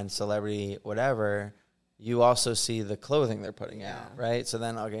 icon, celebrity, whatever, you also see the clothing they're putting out, right? So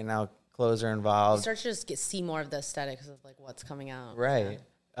then, okay, now clothes are involved. You start to just see more of the aesthetics of like what's coming out. Right.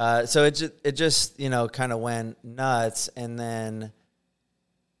 Yeah. So it just kind of went nuts. And then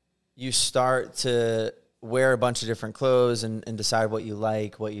you start to wear a bunch of different clothes and decide what you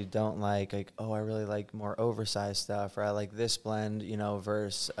like, what you don't like. Like, oh, I really like more oversized stuff, or I like this blend, you know,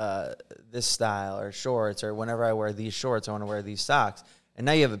 versus this style or shorts, or whenever I wear these shorts, I want to wear these socks. And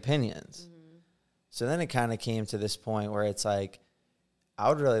now you have opinions. Mm-hmm. So then it kind of came to this point where it's like, I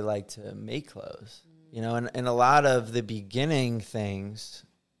would really like to make clothes, you know, and a lot of the beginning things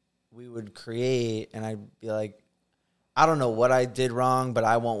we would create, and I'd be like, I don't know what I did wrong, but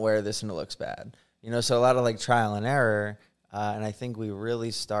I won't wear this and it looks bad. You know, so a lot of like trial and error. And I think we really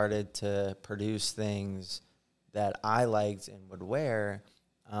started to produce things that I liked and would wear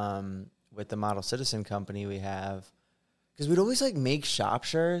with the Model Citizen company we have. Because we'd always like make shop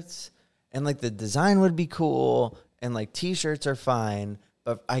shirts and like the design would be cool and like T-shirts are fine,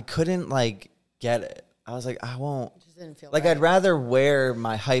 but I couldn't like get it. I was like, I won't. It just didn't feel like right. I'd rather wear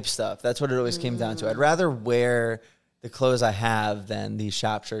my hype stuff. That's what it always came down to. I'd rather wear the clothes I have than these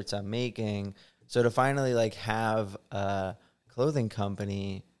shop shirts I'm making. So to finally like have a clothing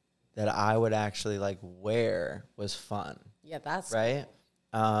company that I would actually like wear was fun. Yeah, that's right.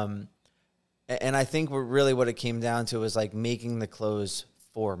 And I think what it came down to was like making the clothes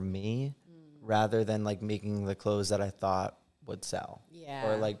for me rather than like making the clothes that I thought would sell. Yeah.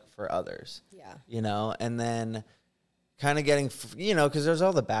 Or like for others. Yeah. You know, and then kind of getting, you know, because there's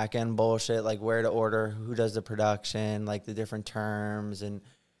all the back end bullshit, like where to order, who does the production, like the different terms, and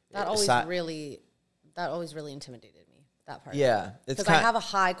that always really intimidated me. That part. Yeah, because I have a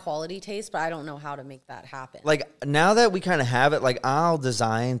high quality taste, but I don't know how to make that happen. Like now that we kind of have it, like I'll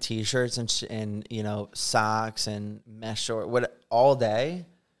design T-shirts and you know socks and mesh short all day,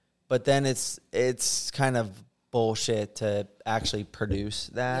 but then it's kind of bullshit to actually produce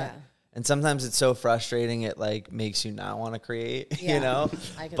that. Yeah. And sometimes it's so frustrating, it like makes you not want to create, you know?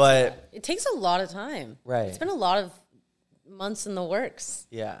 But it takes a lot of time. Right. It's been a lot of months in the works.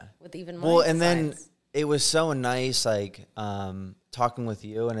 Yeah. With even more. Well, and then it was so nice, like, talking with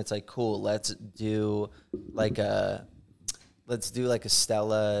you, and it's like, cool, let's do like a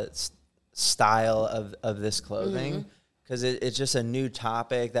Stella style of this clothing. Because it's just a new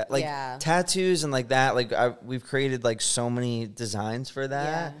topic that, like, tattoos and like that, like we've created like so many designs for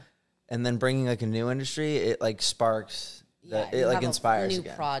that. Yeah. And then bringing like a new industry, it like sparks, it like inspires a new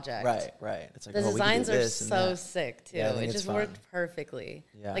project. Right. It's like the designs are so sick too. Yeah, it just worked perfectly.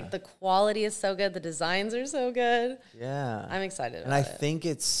 Yeah. Like the quality is so good. The designs are so good. Yeah. I'm excited and about it. And I think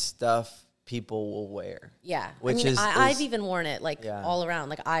it's stuff people will wear. Yeah. I've even worn it like all around.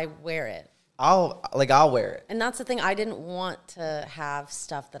 Like I wear it. I'll wear it. And that's the thing. I didn't want to have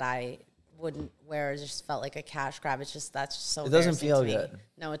stuff that I wouldn't wear. It just felt like a cash grab. That's just so. It doesn't feel good.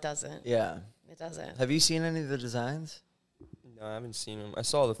 No, it doesn't. Yeah, it doesn't. Have you seen any of the designs? No, I haven't seen them. I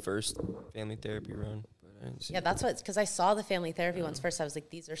saw the first family therapy run, but I didn't see. Yeah, that's what. Because I saw the family therapy ones first. I was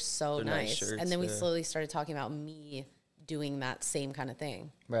like, these are so nice. Shirts, and then we slowly started talking about me doing that same kind of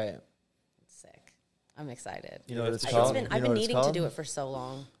thing. Right. It's sick. I'm excited. You know what it's called? I've been needing to do it for so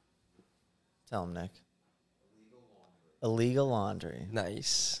long. Tell him, Nick. Illegal laundry.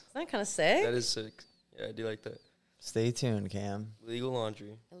 Nice. Isn't that kind of sick? That is sick. Yeah, I do like that. Stay tuned, Cam. Illegal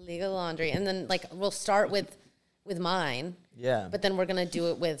laundry. Illegal laundry. And then, like, we'll start with mine. Yeah. But then we're going to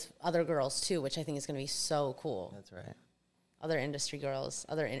do it with other girls, too, which I think is going to be so cool. That's right. Other industry girls,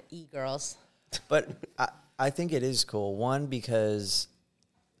 other e-girls. But I think it is cool. One, because,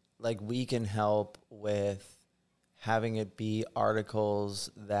 like, we can help with having it be articles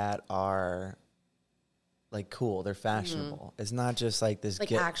that are like cool, they're fashionable. It's not just like this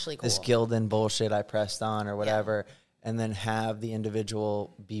like actually cool. This Gildan bullshit I pressed on or whatever, and then have the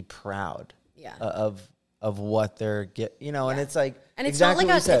individual be proud of what they're and it's like, and it's not like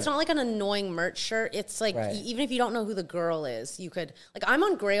it's not like an annoying merch shirt. It's like even if you don't know who the girl is, you could like I'm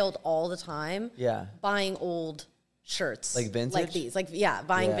on Grailed all the time. Yeah, buying old shirts like vintage, like these,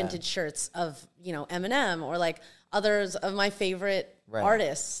 buying vintage shirts of Eminem or like others of my favorite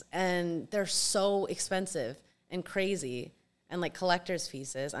artists, and they're so expensive and crazy and like collector's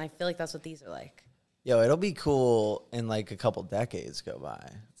pieces. And I feel like that's what these are like. Yo, it'll be cool in like a couple decades go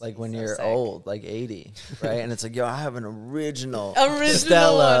by. Like when you're sick. Old, like 80, right? And it's like, yo, I have an original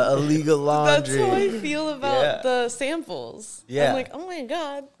Stella Illegal Laundry. That's how I feel about the samples. Yeah. I'm like, oh my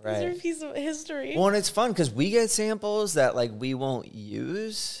God, these are a piece of history. Well, and it's fun because we get samples that like we won't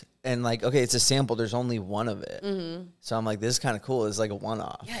use. And like, okay, it's a sample. There's only one of it. Mm-hmm. So I'm like, this is kind of cool. It's like a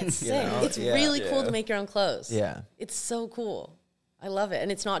one-off. Yeah, it's sick. It's really cool to make your own clothes. Yeah. It's so cool. I love it.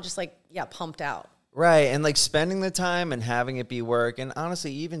 And it's not just like, pumped out. Right. And like spending the time and having it be work. And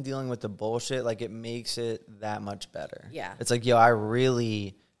honestly, even dealing with the bullshit, like it makes it that much better. Yeah. It's like, yo,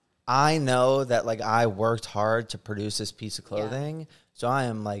 I know that like I worked hard to produce this piece of clothing. Yeah. So I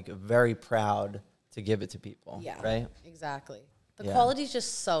am like very proud to give it to people. Yeah. Right? Exactly. The quality is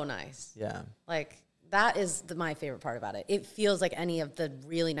just so nice. Yeah. Like, that is my favorite part about it. It feels like any of the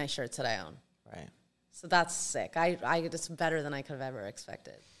really nice shirts that I own. Right. So that's sick. It's better than I could have ever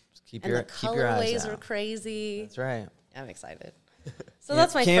expected. Keep and your the colorways are crazy. That's right. I'm excited. So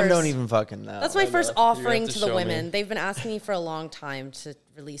that's my Cam first. Don't even fucking know. That's my first offering to the women. They've been asking me for a long time to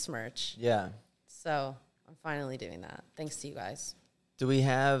release merch. Yeah. So I'm finally doing that. Thanks to you guys. Do we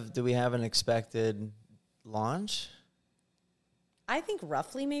have an expected launch? I think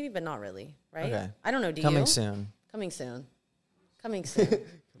roughly maybe, but not really. Right? Okay. I don't know. Coming soon. Coming soon.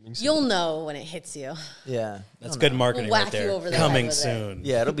 You'll know when it hits you. Yeah. That's good marketing right there. Coming soon.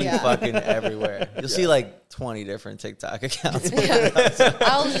 Yeah, it'll be fucking everywhere. You'll see like 20 different TikTok accounts.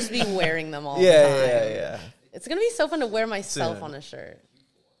 I'll just be wearing them all the time. Yeah. It's going to be so fun to wear myself on a shirt.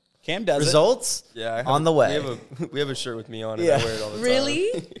 Cam does Results? Yeah. On the way. We have a shirt with me on it. I wear it all the time.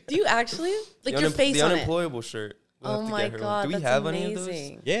 Really? Do you actually? Like your face on it? The unemployable shirt. Oh my God. Do we have any of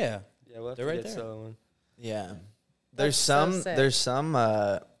those? Yeah. Yeah, we'll have they're to right get there. one. Yeah. There's some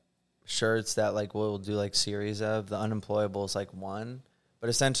shirts that like we'll do like series of. The unemployable is like one, but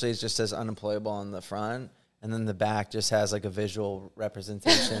essentially it just says unemployable on the front, and then the back just has like a visual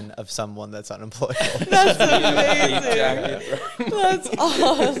representation of someone that's unemployable. That's amazing. That's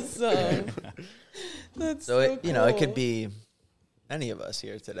awesome. That's so it, cool. It could be any of us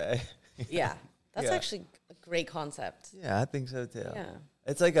here today. Yeah, that's actually a great concept. Yeah, I think so too. Yeah.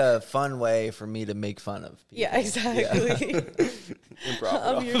 It's like a fun way for me to make fun of people. Yeah, exactly. And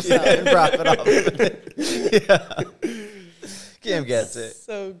profit yourself. And profit off of it. Yeah. Cam gets it.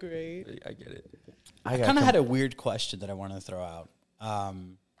 So great. I get it. I kind of had a weird question that I want to throw out.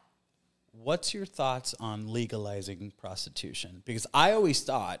 What's your thoughts on legalizing prostitution? Because I always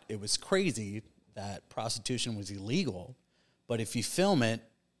thought it was crazy that prostitution was illegal, but if you film it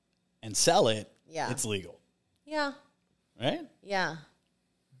and sell it, it's legal. Yeah. Right? Yeah.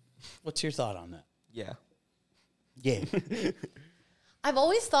 What's your thought on that? Yeah. Yeah. I've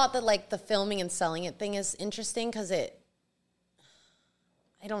always thought that like the filming and selling it thing is interesting because I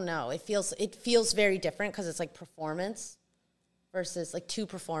don't know. It feels very different because it's like performance versus like two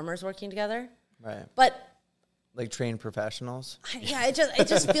performers working together. Right. But like trained professionals. It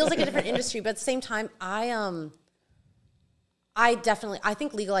just feels like a different industry. But at the same time, I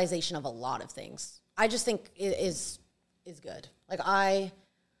think legalization of a lot of things. I just think it is good. Like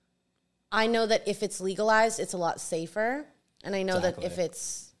I know that if it's legalized, it's a lot safer. And I know that if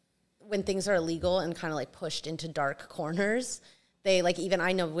it's when things are illegal and kind of like pushed into dark corners, they like, even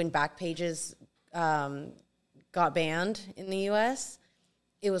I know when Backpages got banned in the US,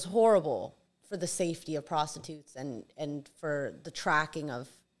 it was horrible for the safety of prostitutes and for the tracking of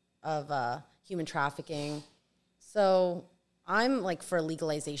human trafficking. So I'm like for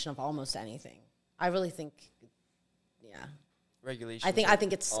legalization of almost anything. I really think, regulations. I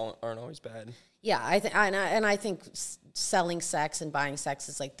think it's aren't always bad. Yeah, I think selling sex and buying sex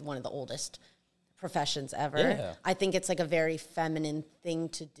is like one of the oldest professions ever. Yeah. I think it's like a very feminine thing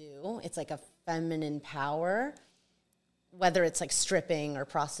to do. It's like a feminine power. Whether it's like stripping or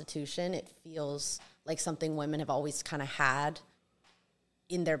prostitution, it feels like something women have always kind of had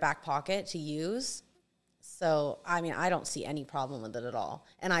in their back pocket to use. So, I mean, I don't see any problem with it at all.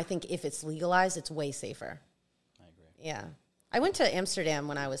 And I think if it's legalized, it's way safer. I agree. Yeah. I went to Amsterdam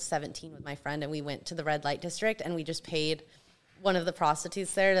when I was 17 with my friend, and we went to the red light district, and we just paid one of the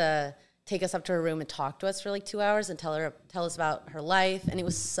prostitutes there to take us up to her room and talk to us for like 2 hours and tell us about her life. And it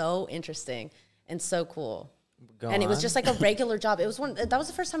was so interesting and so cool. It was just like a regular job. That was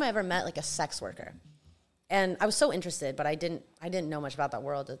the first time I ever met like a sex worker. And I was so interested, but I didn't know much about that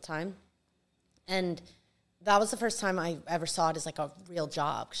world at the time. And that was the first time I ever saw it as like a real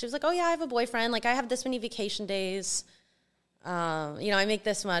job. She was like, "Oh yeah, I have a boyfriend. Like I have this many vacation days. I make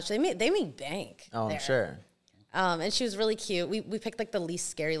this much." They make bank. Oh, I'm sure. And she was really cute. We picked like the least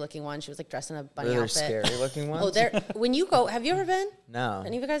scary looking one. She was like dressed in a bunny outfit. Scary looking ones? When you go, have you ever been? No.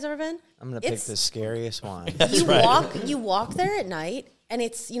 Any of you guys ever been? I'm gonna pick the scariest one. You walk there at night, and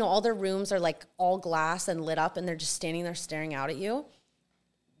it's all their rooms are like all glass and lit up, and they're just standing there staring out at you.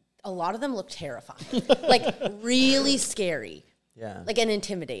 A lot of them look terrifying, like really scary. Yeah. Like and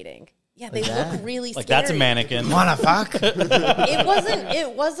intimidating. Yeah, they look really scary. Like that's a mannequin. Wanna fuck?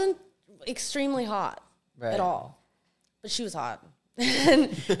 It wasn't extremely hot at all, but she was hot.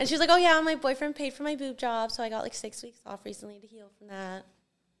 and she was like, "Oh yeah, my boyfriend paid for my boob job, so I got like 6 weeks off recently to heal from that."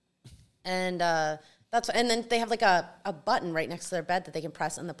 And and then they have like a button right next to their bed that they can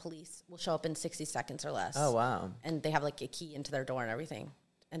press, and the police will show up in 60 seconds or less. Oh wow! And they have like a key into their door and everything.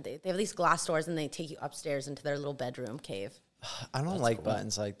 And they have these glass doors, and they take you upstairs into their little bedroom cave. I don't like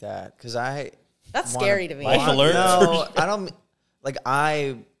buttons like that because I That's scary to me. Life alert. No, I don't. Like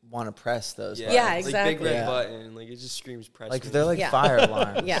I want to press those. Yeah, buttons. exactly. Like big red button. Like it just screams press. Like me. they're like fire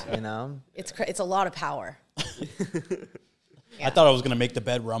alarms. Yeah, you know. It's a lot of power. I thought I was gonna make the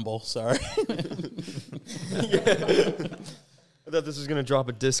bed rumble. Sorry. I thought this was gonna drop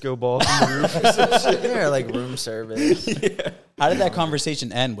a disco ball from the roof or some shit. Yeah, like room service. Yeah. How did that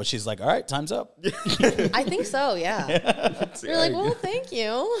conversation end? Was she's like, "All right, time's up"? I think so. Yeah. You're like, well, thank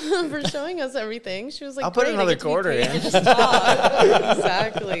you for showing us everything. She was like, I'll put another quarter in. Just talk.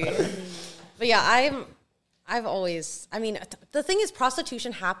 Exactly. But yeah, I've always. I mean, the thing is,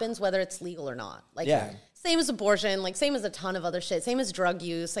 prostitution happens whether it's legal or not. Like, same as abortion. Like, same as a ton of other shit. Same as drug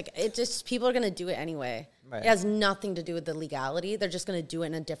use. Like, it just people are gonna do it anyway. Right. It has nothing to do with the legality. They're just gonna do it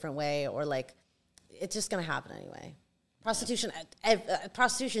in a different way, or like, it's just gonna happen anyway. Prostitution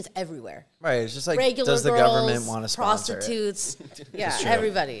is everywhere. Right. It's just like, regular does the girls, government want to sponsor prostitutes? It? Yeah,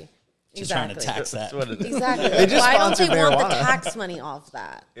 everybody. Just trying to tax that. Exactly. They just why don't they sponsored want the marijuana. tax money off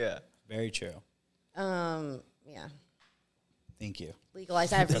that? Yeah. Very true. Yeah. Thank you.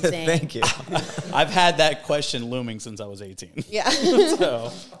 Legalize everything. Thank you. I've had that question looming since I was 18. Yeah.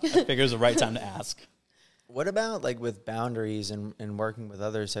 So I figure it's the right time to ask. What about like with boundaries and working with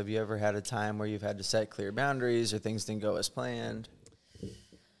others? Have you ever had a time where you've had to set clear boundaries or things didn't go as planned?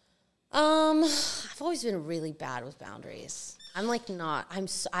 I've always been really bad with boundaries.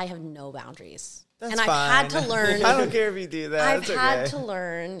 I have no boundaries. That's and fine. I've had to learn. I don't care if you do that. I've It's had okay. to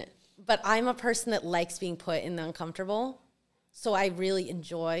learn, but I'm a person that likes being put in the uncomfortable. So I really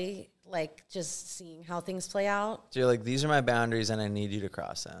enjoy like just seeing how things play out. So you're like, these are my boundaries and I need you to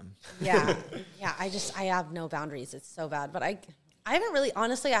cross them. Yeah. Yeah. I have no boundaries. It's so bad. But I haven't really,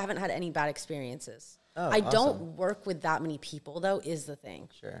 honestly, I haven't had any bad experiences. Oh, I awesome. don't work with that many people though, is the thing.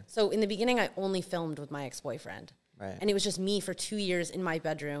 Sure. So in the beginning, I only filmed with my ex-boyfriend. Right. And it was just me for 2 years in my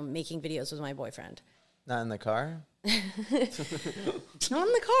bedroom making videos with my boyfriend. Not in the car? Not in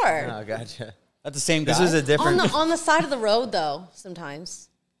the car. Oh, gotcha. That's the same guy. This was a different... On the side of the road though, sometimes.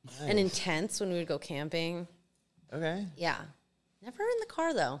 Nice. And intense when we would go camping. Okay. Yeah. Never in the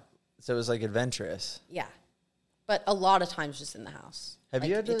car though. So it was like adventurous. Yeah. But a lot of times just in the house. Have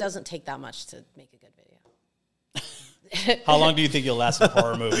you had to... It doesn't take that much to make a good video. How long do you think you'll last in a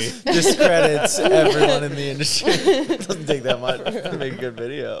horror movie? Discredits everyone in the industry. It doesn't take that much to make a good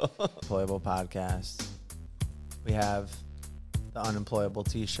video. Employable podcast. We have the unemployable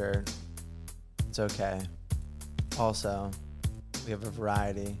t-shirt. It's okay. Also, we have a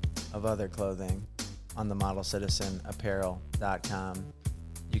variety of other clothing on the modelcitizenapparel.com.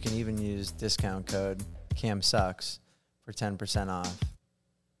 You can even use discount code CAMSUCKS for 10% off.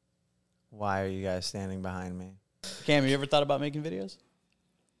 Why are you guys standing behind me? Cam, you ever thought about making videos?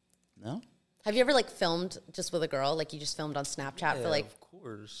 No? Have you ever like filmed just with a girl? Like you just filmed on Snapchat for like... Of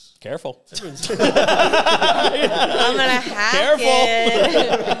course. Careful. I'm gonna hack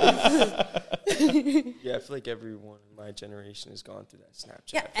it. Yeah, I feel like everyone in my generation has gone through that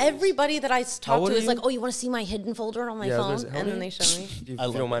Snapchat. Yeah, everybody that I talk old to are is like, you? oh, you want to see my hidden folder on my phone? And then they show me. If you I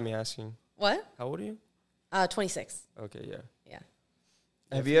love don't mind me asking. What? How old are you? 26. Okay, yeah. Yeah.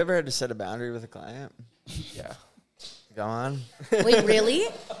 Have you ever had to set a boundary with a client? Yeah. Go on. Wait, really?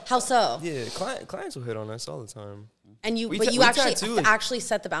 How so? Yeah, clients will hit on us all the time. And you, We but ta- you we actually tattoo, like- actually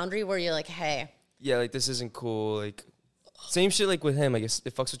set the boundary where you're like, hey, Yeah, like this isn't cool. Like same shit like with him. I guess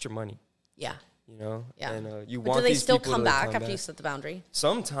it fucks with your money. yeah, You know. yeah. And you But want do they these still people come to, like, back after you set the boundary?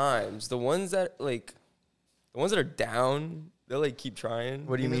 Sometimes the ones that are down, they'll like keep trying.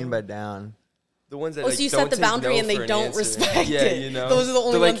 What do you mean by down? The ones that Oh, like, so you don't set the take boundary no and they for an don't answer. respect Yeah, it. you know. Those are the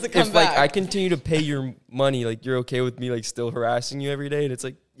only They're like, ones that come if, back. Like I continue to pay your money, like you're okay with me like still harassing you every day, and it's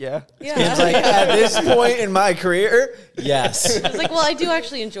like, yeah. Yeah. It's like, at this point in my career, yes. It's like, well, I do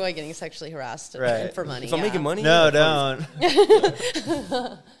actually enjoy getting sexually harassed Right. for money. If I'm making money, No, yeah, don't.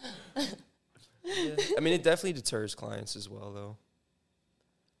 yeah. I mean, it definitely deters clients as well, though.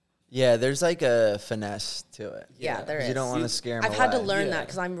 Yeah, there's like a finesse to it. Yeah, there is. You don't want to scare them I've had to away. learn Yeah. that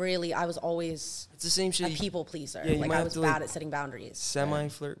because I was always It's the same shit. a people pleaser. Yeah, you like might I have was to, bad like, at setting boundaries.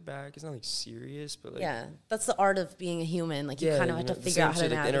 Semi-flirt back. It's not like serious, but like Yeah, that's the art of being a human. Like you kind of have to the figure same out how to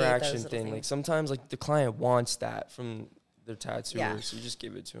shit, like, navigate interaction those little thing. Like things. sometimes like the client wants that from their tattooer, Yeah. so you just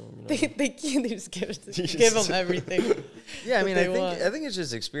give it to them. You know? they just give them everything. Yeah, I mean, they want. I think it's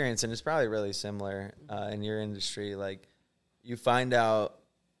just experience, and it's probably really similar in your industry. Like, you find out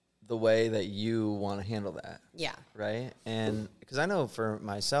the way that you want to handle that, Yeah, right? And because I know for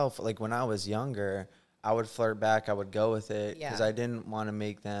myself, like when I was younger, I would flirt back, I would go with it because Yeah. I didn't want to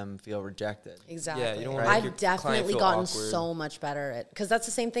make them feel rejected. exactly. Yeah, you don't wanna make your I've client definitely feel gotten awkward. so much better at because that's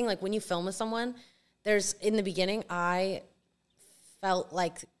the same thing. Like when you film with someone, there's in the beginning, I felt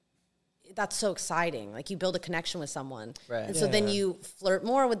like that's so exciting. Like you build a connection with someone. Right. And so then you flirt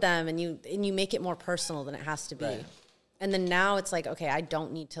more with them and you make it more personal than it has to be. Right. And then now it's like, okay, I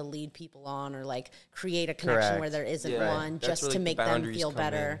don't need to lead people on or like create a connection where there isn't one just to make them feel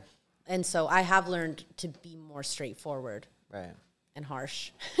better. And so I have learned to be more straightforward. Right. And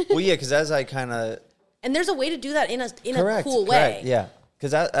harsh. Well, yeah, because as I kind of... And there's a way to do that in a cool way. Yeah.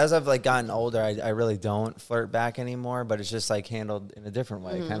 Because as I've like gotten older, I really don't flirt back anymore, but it's just like handled in a different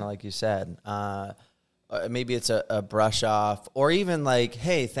way, kind of like you said. Maybe it's a brush off, or even like,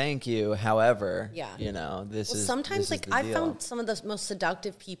 hey, thank you. However, you know, sometimes this like is I found some of the most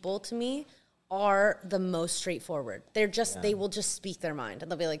seductive people to me are the most straightforward. They're just they will just speak their mind,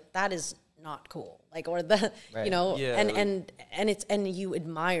 and they'll be like, that is not cool, like, or the you know, and you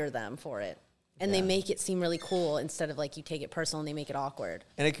admire them for it. And they make it seem really cool instead of like you take it personal and they make it awkward.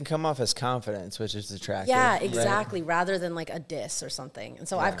 And it can come off as confidence, which is attractive. Yeah, exactly. Right? Rather than like a diss or something. And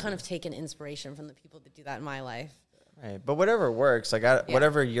so I've kind of taken inspiration from the people that do that in my life. Right. But whatever works, like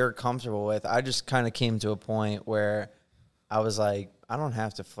whatever you're comfortable with, I just kind of came to a point where I was like, I don't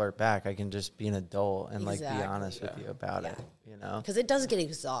have to flirt back. I can just be an adult and like be honest with you about it, you know? Because it does get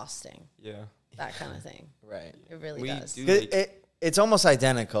exhausting. Yeah. That kind of thing. Right. It really does. It's almost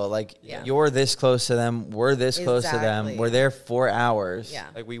identical. Like, you're this close to them. We're this close to them. We're there 4 hours. Yeah.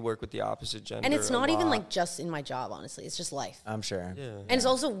 Like, we work with the opposite gender. And it's not even, like, just in my job, honestly. It's just life. I'm sure. Yeah. And it's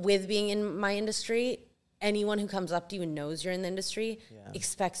also with being in my industry, anyone who comes up to you and knows you're in the industry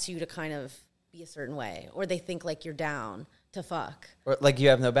expects you to kind of be a certain way. Or they think, like, you're down to fuck. Or, like, you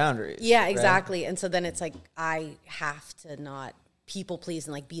have no boundaries. Yeah, exactly. Right? And so then it's, like, I have to not people please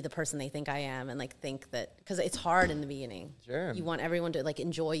and like be the person they think I am and like think that because it's hard in the beginning. Sure. You want everyone to like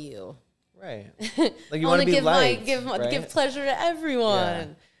enjoy you. Right. Like you want to be liked. Give pleasure to everyone. Yeah.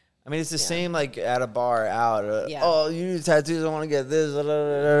 I mean, it's the same like at a bar out. Oh, you need tattoos. I want to get this.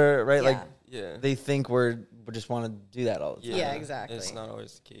 Right. Like they think we just want to do that all the time. Yeah, exactly. It's not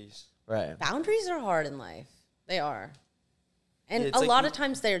always the case. Right. Boundaries are hard in life. They are. And a lot of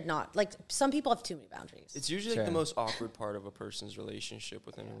times they're not. Like, some people have too many boundaries. It's usually like the most awkward part of a person's relationship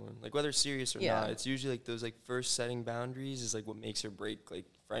with anyone. Like, whether it's serious or not, it's usually like those like first setting boundaries is like what makes or break like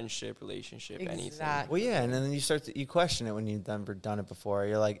friendship, relationship, anything. Well, yeah, and then you question it when you've done it before.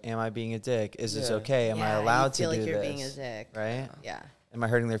 You're like, am I being a dick? Is this okay? Am I allowed to do this? You feel like you're being a dick. Right? Yeah. Am I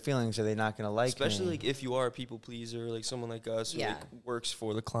hurting their feelings? Are they not going to like Especially me? Like if you are a people pleaser, like someone like us who like works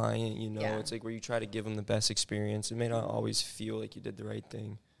for the client, you know, it's like where you try to give them the best experience. It may not always feel like you did the right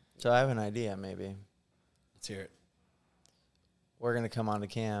thing. So I have an idea, maybe. Let's hear it. We're going to come on to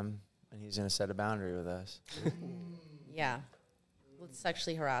Cam, and he's going to set a boundary with us. Yeah. Let's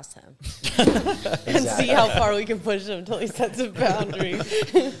sexually harass him and see how far we can push him until he sets a boundary. All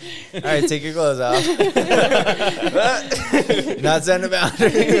right, take your clothes off. Not setting a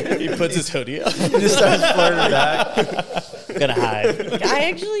boundary. He puts his hoodie up. He just starts flirting back. Gonna hide.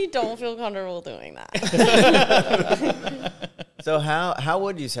 I actually don't feel comfortable doing that. So how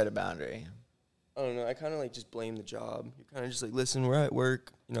would you set a boundary? I don't know. I kind of like just blame the job. You're kind of just like, listen, we're at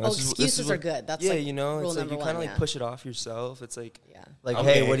work. You know, excuses are good. That's like you know, it's like you kind of like push it off yourself. It's like, like,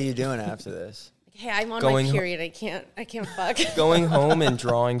 hey, what are you doing after this? Hey, I'm on my period. I can't fuck. Going home and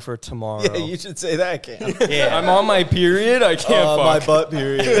drawing for tomorrow. Yeah, you should say that, Cam. Yeah, I'm on my period. I can't fuck. My butt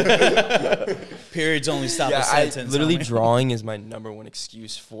period. Periods only stop a sentence. Literally, drawing is my #1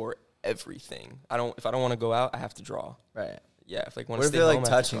 excuse for everything. If I don't want to go out, I have to draw. Right. Yeah, if like what if they're like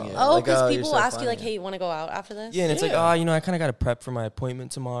touching you? Oh, because people ask you like, "Hey, you want to go out after this?" Yeah, and it's like, oh, you know, I kind of got to prep for my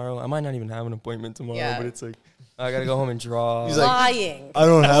appointment tomorrow. I might not even have an appointment tomorrow, but it's like, I got to go home and draw. He's lying. Like, I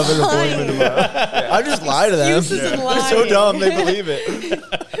don't have an appointment tomorrow. I just lie to them. They're so dumb, they believe it.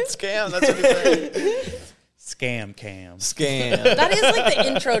 Scam. That's what he said. Scam Cam. Scam. That is like the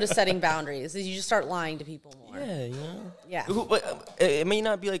intro to setting boundaries. Is you just start lying to people more. Yeah, you know. Yeah. But it may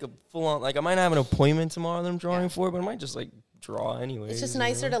not be like a full on. Like I might not have an appointment tomorrow that I'm drawing for, but I might just like draw anyway. It's just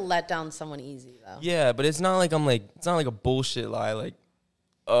nicer to let down someone easy though. Yeah, but it's not like it's not like a bullshit lie. Like,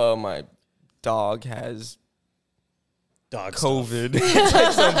 oh, my dog has COVID. It's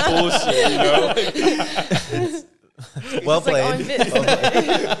like some bullshit, you know. Well played.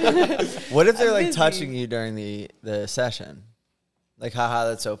 What if they're like touching you during the session? Like, haha,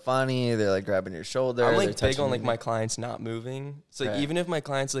 that's so funny. They're like grabbing your shoulder. I'm like big on like my clients not moving. So like even if my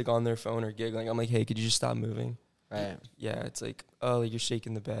clients like on their phone or giggling, I'm like, hey, could you just stop moving? Right. Yeah, it's like, oh, like you're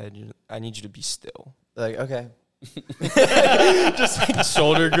shaking the bed. I need you to be still. Like, okay. Just like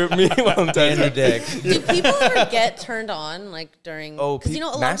shoulder grip me while I'm touching your dick. Do people ever get turned on like during? Because you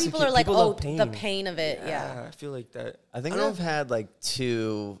know a lot of people are like, oh, the pain of it. Yeah, I feel like that. I think I've had like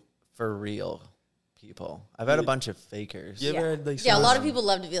 2 for real people. I've had a bunch of fakers. You ever had, like, a lot of people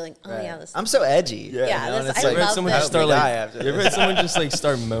love to be like, oh, yeah, this I'm so edgy. Yeah, you know? this, It's I like, love someone this. just start like, you ever had someone just like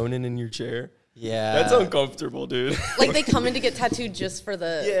start moaning in your chair? Yeah. That's uncomfortable, dude. Like they come in to get tattooed just for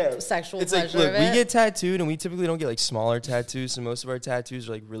the sexual It's pleasure like, look, of it. we get tattooed and we typically don't get like smaller tattoos, so most of our tattoos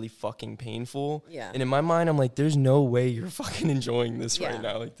are like really fucking painful. Yeah. And in my mind, I'm like, there's no way you're fucking enjoying this Yeah. right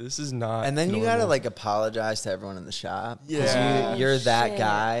now. Like, this is not. And then you normal. gotta like apologize to everyone in the shop. 'Cause Yeah. you're that Shit.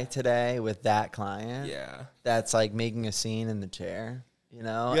 guy today with that client. Yeah. That's like making a scene in the chair. You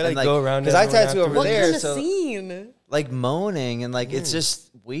know, You gotta and, like, go around to because I everyone tattoo over afterwards. What there, kind of so scene? like moaning and like it's just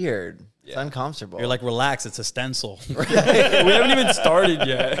weird. It's Yeah. uncomfortable. You're like, relax, it's a stencil. we haven't even started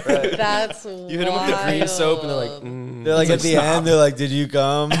yet. That's You hit them with the green soap and they're like, they're like It's at the stop. end, they're like, "Did you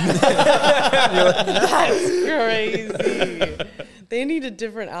come?" That's crazy. They need a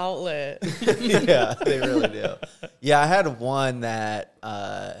different outlet. Yeah, they really do. Yeah, I had one that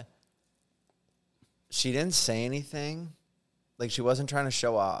she didn't say anything, like she wasn't trying to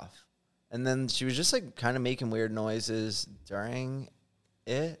show off, and then she was just like kind of making weird noises during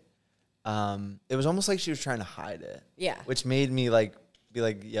it. It was almost like she was trying to hide it. Yeah. Which made me like be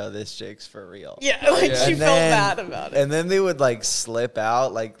like, "Yo, this chick's for real." Yeah, like she And felt then- bad about it. And then they would like slip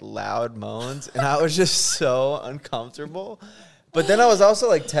out like loud moans, and I was just so uncomfortable. But then I was also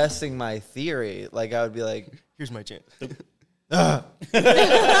like testing my theory. Like I would be like, here's my chance. you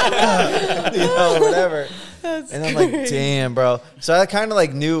know, whatever. And I'm like, damn, bro. So I kind of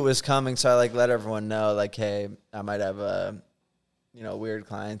like knew it was coming. So I like let everyone know, like, hey, I might have a, weird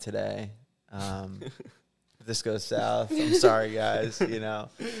client today. If this goes south, I'm sorry, guys. You know.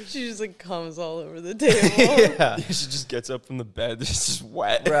 She just like comes all over the table. Yeah. She just gets up from the bed. It's just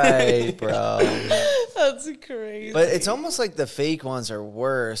wet. Right, bro. That's crazy. But it's almost like the fake ones are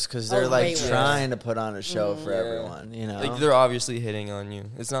worse because they're Oh, like way worse. trying to put on a show for Yeah. everyone. You know. Like, they're obviously hitting on you.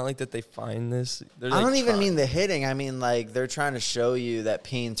 It's not like that they find this. They're, I like, don't even trying. mean the hitting. I mean like they're trying to show you that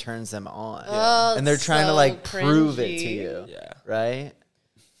pain turns them on, Oh, and they're trying to so like prove it to cringy. you. Yeah. Right?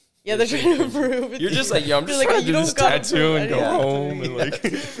 Yeah, they're trying to prove it. You're just like, yo, I'm just They're trying like, to do you this don't gotta tattoo prove and go anything. home. And like,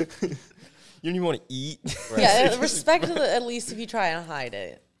 you don't even want to eat. Yeah, respect to the, at least if you try and hide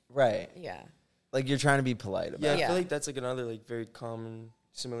it. Right. Yeah. Like you're trying to be polite about Yeah, I it. Yeah. feel like that's like another like very common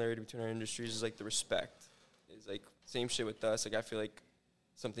similarity between our industries is like the respect. It's like same shit with us. Like I feel like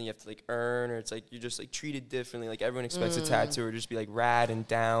something you have to like earn, or it's like you're just like treated differently. Like everyone expects a tattooer to just be like rad and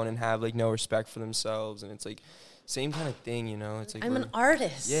down and have like no respect for themselves, and it's like same kind of thing, you know. It's like I'm we're- an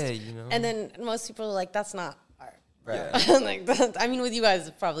artist. Yeah, you know. And then most people are like, that's not art. Right. Yeah. Like that, I mean, with you guys,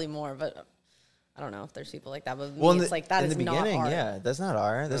 probably more, but I don't know if there's people like that. But with Well, me, it's like that in is the not beginning, art. yeah, that's not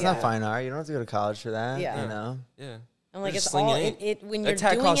art. That's Yeah. not fine art. You don't have to go to college for that. Yeah. You know. Yeah. I'm like, Just it's sling all in. it when That you're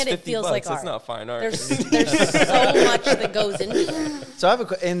tat doing costs it, it 50 feels bucks. like That's art. not fine art. There's so much that goes into it. So I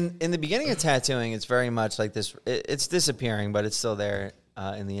have in the beginning of tattooing, it's very much like this. It's disappearing, but it's still there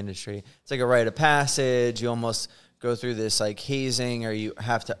in the industry. It's like a rite of passage. You almost go through this like hazing, or you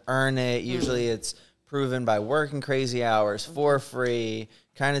have to earn it. Usually, it's proven by working crazy hours for free,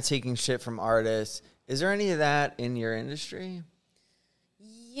 kind of taking shit from artists. Is there any of that in your industry?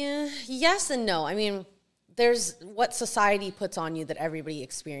 Yeah, yes and no. I mean, there's what society puts on you that everybody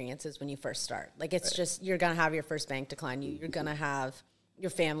experiences when you first start. Like it's just you're gonna have your first bank decline you. You're gonna have your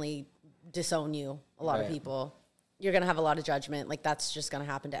family disown you. A lot of Right. people. You're gonna have a lot of judgment. Like that's just gonna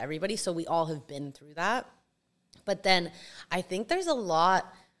happen to everybody. So we all have been through that. But then I think there's a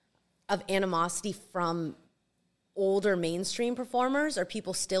lot of animosity from older mainstream performers or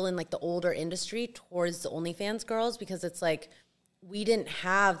people still in like the older industry towards the OnlyFans girls, because it's like we didn't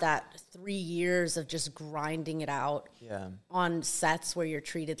have that 3 years of just grinding it out on sets where you're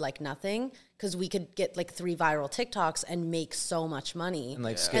treated like nothing, because we could get like 3 viral TikToks and make so much money. And,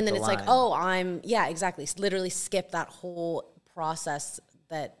 like, skip and then the it's like, line. oh, exactly. Literally skip that whole process,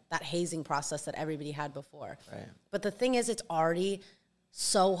 that hazing process that everybody had before. Right. But the thing is, it's already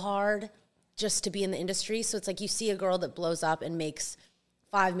so hard just to be in the industry. So it's like you see a girl that blows up and makes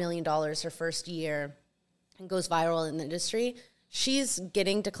 $5 million her first year and goes viral in the industry. She's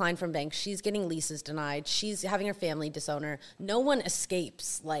getting declined from banks. She's getting leases denied. She's having her family disown her. No one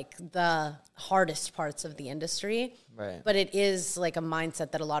escapes like the hardest parts of the industry. Right. But it is like a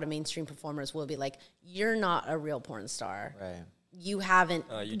mindset that a lot of mainstream performers will be like, you're not a real porn star. Right. You haven't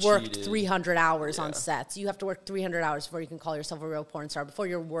You worked cheated. 300 hours on Yeah. sets. You have to work 300 hours before you can call yourself a real porn star, before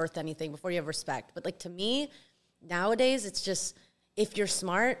you're worth anything, before you have respect. But like to me, nowadays, it's just, if you're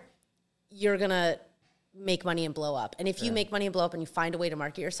smart, you're going to make money and blow up. And if you make money and blow up and you find a way to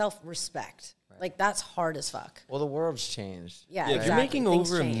market yourself, respect. Like, that's hard as fuck. Well, the world's changed. Yeah, If exactly. you're making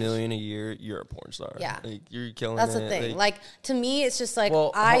Things over change. $1 million a year, you're a porn star. Yeah. Like, you're killing That's it. the thing. Like, to me, it's just like,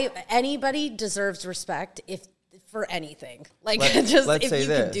 anybody deserves respect for anything. Like, let's if say you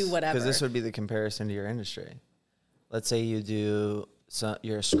can do whatever. Because this would be the comparison to your industry. Let's say you're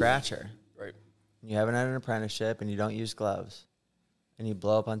a scratcher. Right. You haven't had an apprenticeship and you don't use gloves. And you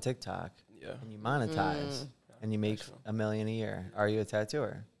blow up on TikTok. Yeah. And you monetize. And you make $1 million a year. Are you a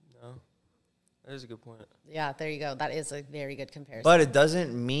tattooer? No. That is a good point. Yeah, there you go. That is a very good comparison. But it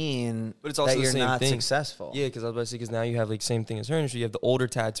doesn't mean But it's also that the you're same not thing. successful. Yeah, because I was about to say, because now you have like same thing as her industry. You have the older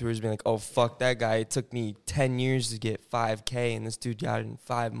tattooers being like, oh, fuck that guy. It took me 10 years to get $5K and this dude got it in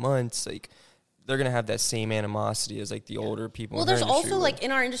 5 months. Like, they're going to have that same animosity as like the older people. Well, in her there's industry also would. like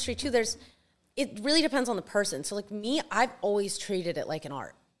in our industry too, it really depends on the person. So like me, I've always treated it like an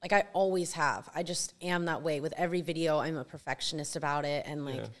art. Like I always have. I just am that way with every video. I'm a perfectionist about it. And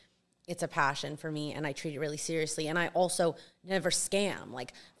like, it's a passion for me and I treat it really seriously. And I also never scam.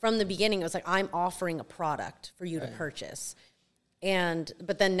 Like from the beginning, it was like, I'm offering a product for you to purchase.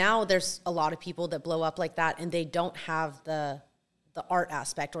 But then now there's a lot of people that blow up like that and they don't have the art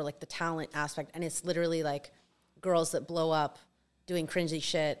aspect or like the talent aspect. And it's literally like girls that blow up doing cringy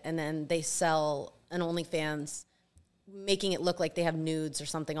shit and then they sell an OnlyFans, making it look like they have nudes or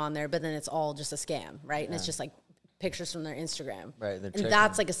something on there, but then it's all just a scam, right? And it's just like pictures from their Instagram. Right. And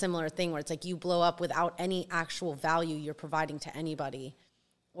that's like a similar thing where it's like you blow up without any actual value you're providing to anybody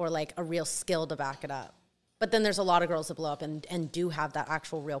or like a real skill to back it up. But then there's a lot of girls that blow up and do have that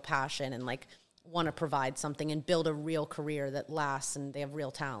actual real passion and like want to provide something and build a real career that lasts and they have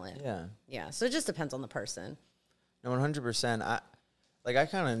real talent. Yeah. Yeah. So it just depends on the person. No, 100%. I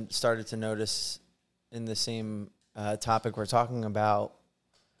kind of started to notice in the same topic we're talking about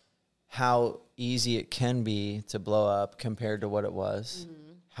how easy it can be to blow up compared to what it was.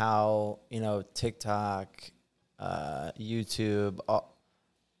 Mm-hmm. How, TikTok, YouTube,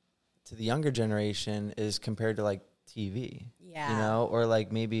 to the younger generation is compared to like TV. Yeah. Or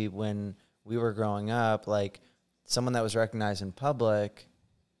like maybe when we were growing up, like someone that was recognized in public,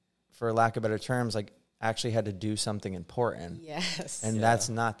 for lack of better terms, like actually had to do something important. Yes. And that's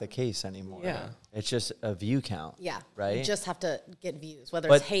not the case anymore. Yeah. It's just a view count. Yeah. Right. You just have to get views, whether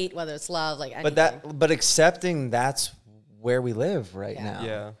it's hate, whether it's love, like anything. But accepting that's where we live right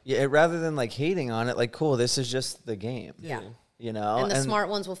now. Yeah. Rather than like hating on it, like, cool, this is just the game. Yeah. And the smart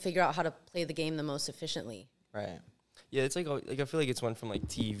ones will figure out how to play the game the most efficiently. Right. Yeah, it's like I feel like it's went from like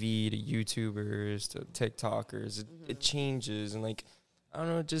TV to YouTubers to TikTokers. It changes and like I don't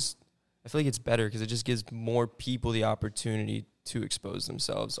know, I feel like it's better because it just gives more people the opportunity to expose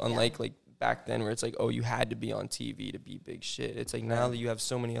themselves. Unlike like back then where it's like, oh, you had to be on TV to be big shit. It's like now that you have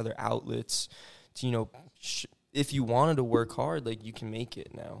so many other outlets to if you wanted to work hard, like you can make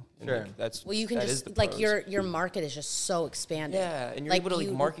it now. And sure. Like, that's you can just like your market is just so expanded. Yeah, and you're able to like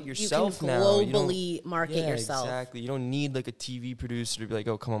market yourself you can now. Globally market yourself. Exactly. You don't need like a TV producer to be like,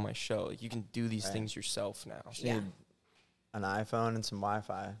 oh, come on my show. Like you can do these things yourself now. You need an iPhone and some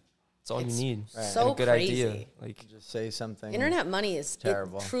Wi-Fi. That's all you need. Right. So and a good crazy. idea. Like just say something. Internet money is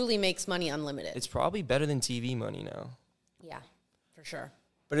terrible. It truly makes money unlimited. It's probably better than TV money now. Yeah, for sure.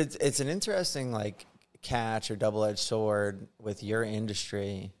 But it's an interesting like catch or double-edged sword with your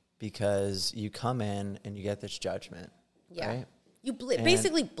industry because you come in and you get this judgment. Yeah. Right? You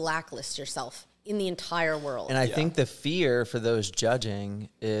basically blacklist yourself in the entire world. And I think the fear for those judging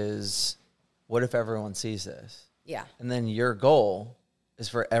is, what if everyone sees this? Yeah. And then your goal is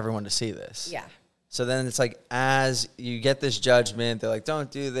for everyone to see this. Yeah. So then it's like, as you get this judgment, they're like,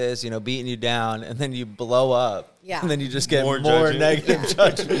 don't do this, beating you down. And then you blow up. Yeah. And then you just get more negative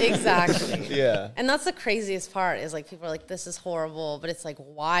judgment. Exactly. Yeah. And that's the craziest part is like, people are like, this is horrible. But it's like,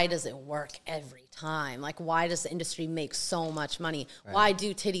 why does it work every time? Like, why does the industry make so much money? Right. Why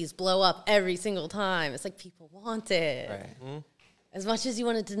do titties blow up every single time? It's like, people want it. Right. Mm-hmm. As much as you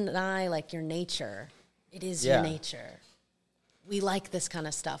want to deny like your nature, it is your nature. We like this kind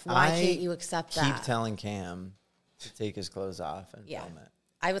of stuff. Why can't you accept that? Keep telling Cam to take his clothes off and film it.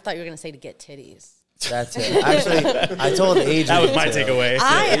 I thought you were going to say to get titties. That's it. Actually, I told Adrian. That was my takeaway.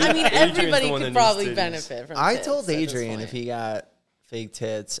 I mean, everybody could probably benefit from I told Adrian if he got fake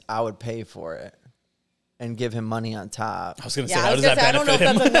tits, I would pay for it and give him money on top. I was going to say, how does that benefit him?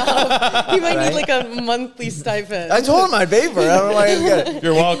 I don't know if that's enough. He might need like a monthly stipend. I told him I'd pay for it. I don't know why he get it.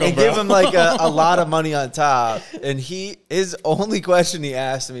 You're welcome, and bro. give him like a lot of money on top. And his only question he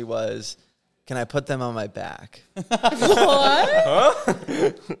asked me was, can I put them on my back? What? Huh?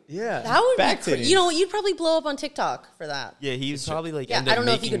 Yeah. That would back be you'd probably blow up on TikTok for that. Yeah, he's probably like. Yeah, I don't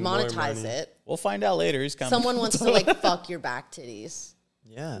know if you could monetize it. We'll find out later. He's coming. Someone wants to like fuck your back titties.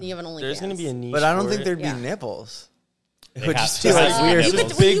 Yeah. You have an OnlyFans. There's going to be a niche. But I don't for think it. there's be nipples. It They would have just to be have like weird. You Just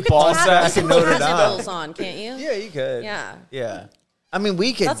could, big you could ball have sack and Notre Dame. nipples on, can't you? Yeah, you could. Yeah. Yeah. I mean,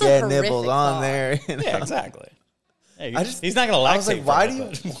 we could That's a get horrific nipples thought. on there. You know? Yeah, exactly. Hey, I just, he's not going to I was lactate. like, why from do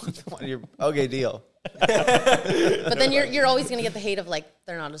it, you but- want your okay deal? But then you're always gonna get the hate of like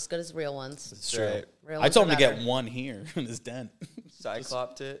they're not as good as real ones. It's true. Right. Real I ones told are him to get better. one here in his dent.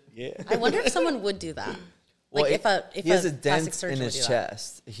 Cyclopped it. Yeah. I wonder if someone would do that. Like Well, if he has a plastic dent surgeon in would his do that.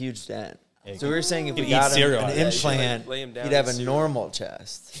 chest, a huge dent. Yeah, So we were saying if we eat got him cereal an out of that shit. implant, Lay him down he'd have in a cereal. normal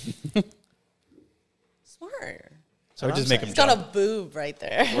chest. Smart. So we just make him He's got jump. a boob right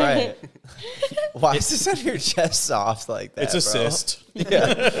there. Right. Why is this on your chest soft like that? It's a bro? cyst.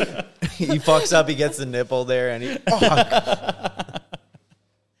 Yeah. He fucks up, he gets the nipple there, and he. Fuck.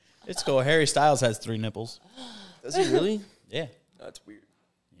 It's cool. Harry Styles has 3 nipples. Does he really? Yeah. That's weird.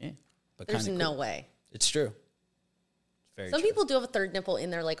 Yeah. But There's kinda no cool. way. It's true. Very Some true. people do have a third nipple in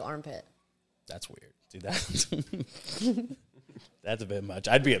their like armpit. That's weird. Dude, that's a bit much.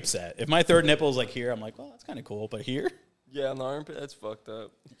 I'd be upset. If my third nipple is like here, I'm like, well, that's kind of cool. But here? Yeah, on the armpit, that's fucked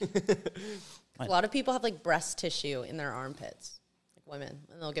up. A lot of people have like breast tissue in their armpits, like women,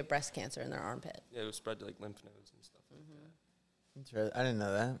 and they'll get breast cancer in their armpit. Yeah, it would spread to like lymph nodes and stuff like that. That's right. I didn't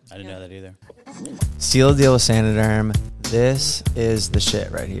know that. I didn't know that either. Seal a deal with Saniderm. This is the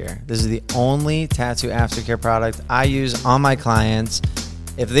shit right here. This is the only tattoo aftercare product I use on my clients.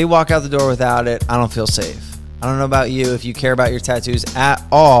 If they walk out the door without it, I don't feel safe. I don't know about you. If you care about your tattoos at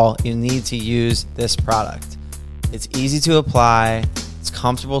all, you need to use this product. It's easy to apply. It's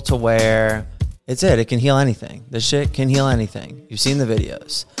comfortable to wear. It's it. It can heal anything. This shit can heal anything. You've seen the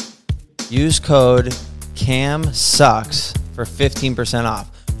videos. Use code CAMSUCKS for 15%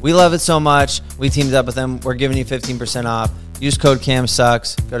 off. We love it so much. We teamed up with them. We're giving you 15% off. Use code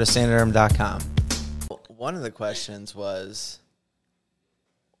CAMSUCKS. Go to Saniderm.com. One of the questions was,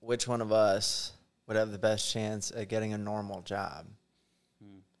 which one of us would have the best chance at getting a normal job?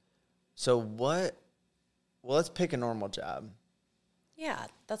 So what? Well, let's pick a normal job. Yeah,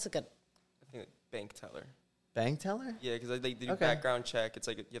 that's a good. I think like bank teller. Bank teller? Yeah, because they do Okay. background check. It's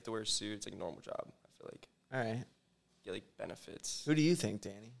like you have to wear a suit. It's like a normal job. I feel like All right. get like benefits. Who do you think,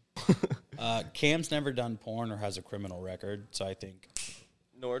 Danny? Cam's never done porn or has a criminal record, so I think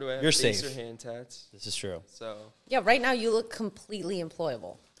Nor do I have You're face safe. or hand tats. this is true. So Yeah, right now you look completely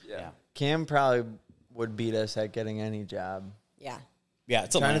employable. yeah. Cam probably would beat us at getting any job. Yeah. Yeah,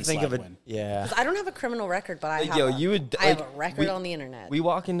 it's a Trying to think of landslide it. win. Yeah. 'Cause I don't have a criminal record, but I Like, have. yo, a, you would, I have like, a record we- on the internet. We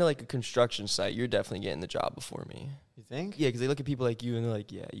walk into like a construction site. You're definitely getting the job before me. You think? Yeah, because they look at people like you and they're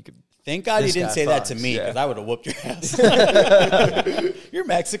like, yeah, you could. Thank God This he didn't guy say that to fucks. me, because Yeah. I would have whooped your ass. You're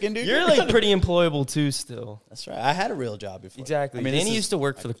Mexican, dude. You're like pretty employable too. Still. That's right. I had a real job before. Exactly. I mean, Danny this is- used to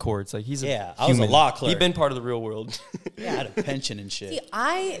work for the courts. Like he's Yeah, a I was a human. law clerk. He'd been part of the real world. Yeah, I had a pension and shit. See,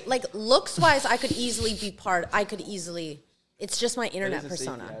 I like looks wise, I could easily be part. I could easily. It's just my internet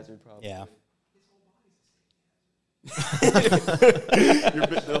persona. Yeah.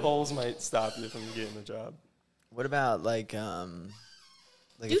 The holes might stop you from getting the job. What about like Do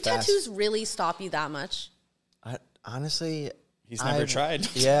a fast- tattoos really stop you that much? honestly, He's never tried.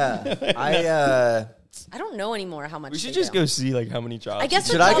 Yeah. I don't know anymore how much. We should they just do. go see like how many jobs. I guess.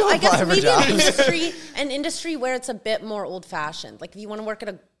 Should I go I guess apply for maybe jobs? an industry where it's a bit more old fashioned. Like if you want to work at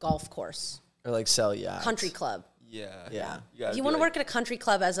a golf course, or like sell yachts. country club. Yeah. Yeah. If you want to work at a country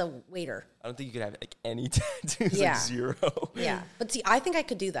club as a waiter. I don't think you could have like any tattoos. Yeah. Like zero. Yeah, but see, I think I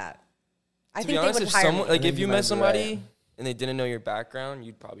could do that. I To think be honest, they would if hire someone me. like think if you you might met be somebody right. and they didn't know your background,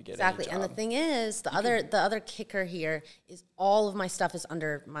 you'd probably get Exactly. any And the job. thing is, the other kicker here is all of my stuff is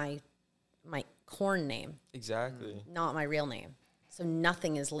under my corn name, Exactly. not my real name. So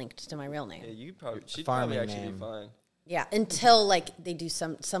nothing is linked to my real name. Yeah, you probably she'd farming probably actually name. be fine. Yeah, until like they do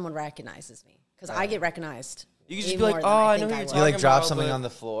someone recognizes me because I get recognized. You could just way be like, more than "Oh, I think know who you're would." You like talking drop about, something but- on the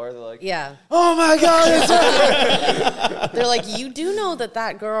floor. They're like, Yeah, oh my god, it's her. they're like, you do know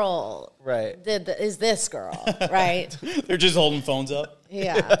that girl Right. is this girl, right? They're just holding phones up.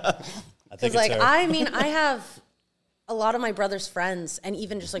 Yeah. I think Because, it's like, her. I mean, I have a lot of my brother's friends and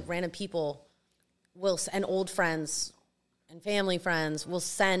even just, like, random people and old friends and family friends will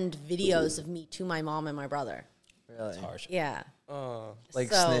send videos of me to my mom and my brother. Really? Harsh. Yeah. Oh, Like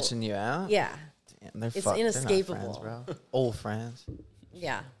So- snitching you out? Yeah. Damn, they're It's fucked. They're not inescapable. friends, bro. Old friends.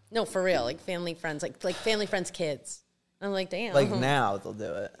 Yeah. No, for real. Like, family friends. Like family friends' kids. I'm like, damn. Like now they'll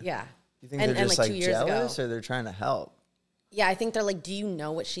do it. Yeah. You think they're just like, like 2 years jealous ago. or they're trying to help? Yeah, I think they're like, do you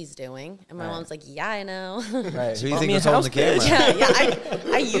know what she's doing? And my Right. mom's like, yeah, I know. Right. Who do you bought think me a was holding the house, camera?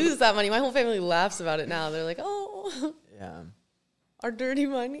 yeah, I use that money. My whole family laughs about it now. They're like, oh. Yeah. Our dirty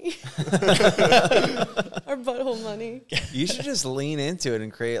money. Our butthole money. You should just lean into it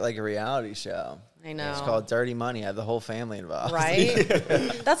and create like a reality show. I know. It's called Dirty Money. I have the whole family involved. Right?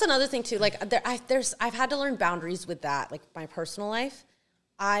 That's another thing too. Like I've had to learn boundaries with that. Like my personal life,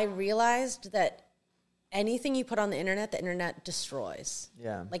 I realized that anything you put on the internet destroys.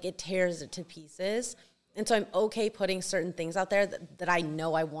 Yeah. Like it tears it to pieces. And so I'm okay putting certain things out there that I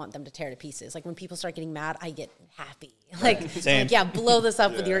know I want them to tear to pieces. Like when people start getting mad, I get happy. Like, yeah, blow this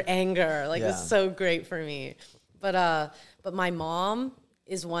up with your anger. Like it's so great for me. But my mom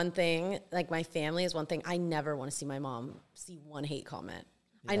is one thing. Like my family is one thing. I never want to see my mom see one hate comment.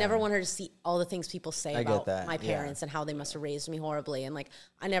 Yeah. I never want her to see all the things people say about my parents and how they must have raised me horribly. And like,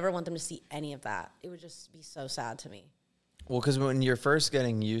 I never want them to see any of that. It would just be so sad to me. Well, because when you're first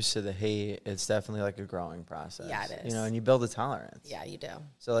getting used to the hate, it's definitely like a growing process. Yeah, it is. You know, and you build a tolerance. Yeah, you do.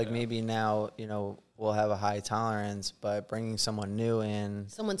 So like maybe now, you know, we'll have a high tolerance, but bringing someone new in.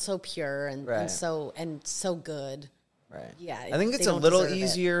 Someone so pure and so good. Right. Yeah. I think it's a little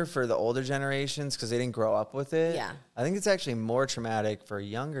easier for the older generations because they didn't grow up with it. Yeah. I think it's actually more traumatic for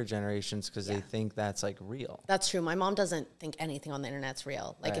younger generations because they think that's like real. That's true. My mom doesn't think anything on the internet's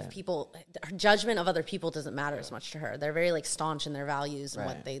real. Like if people, her judgment of other people doesn't matter as much to her. They're very like staunch in their values and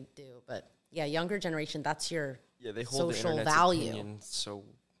what they do. But yeah, younger generation, that's your they hold social the value.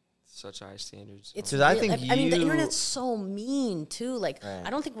 Such high standards. It's really, I mean, the internet's so mean too. Like I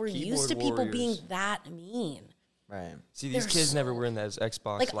don't think we're used to people being that mean. Right. See, these kids never were in those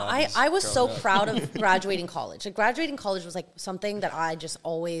Xbox like lobbies I was so up. proud of graduating college. Like graduating college was like something that I just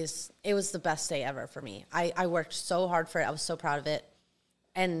always, it was the best day ever for me. I worked so hard for it. I was so proud of it.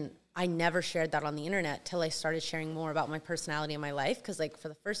 And I never shared that on the internet till I started sharing more about my personality and my life. Because like for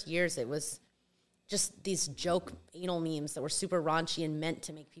the first years, it was just these joke anal memes that were super raunchy and meant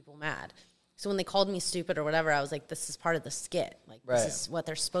to make people mad. So when they called me stupid or whatever, I was like, this is part of the skit. Like this is what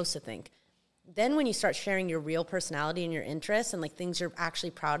they're supposed to think. Then when you start sharing your real personality and your interests and like things you're actually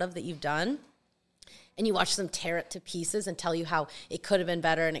proud of that you've done, and you watch them tear it to pieces and tell you how it could have been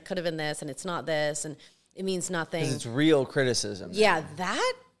better and it could have been this and it's not this and it means nothing. Because it's real criticism. Yeah,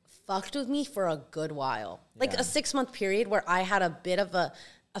 that fucked with me for a good while. Like a 6-month period where I had a bit of a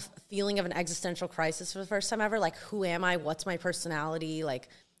feeling of an existential crisis for the first time ever. Like, who am I? What's my personality? Like,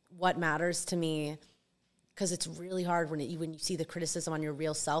 what matters to me? Because it's really hard when you see the criticism on your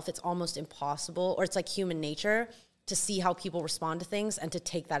real self. It's almost impossible, or it's like human nature to see how people respond to things and to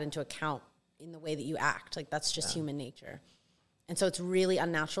take that into account in the way that you act. Like that's just human nature. And so it's really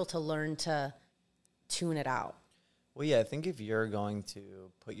unnatural to learn to tune it out. Well, yeah, I think if you're going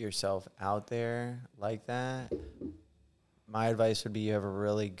to put yourself out there like that, my advice would be you have a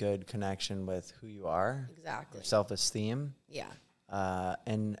really good connection with who you are. Exactly. Self-esteem. Yeah.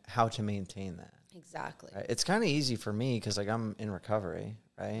 And how to maintain that. Exactly. Right? It's kind of easy for me because, like, I'm in recovery,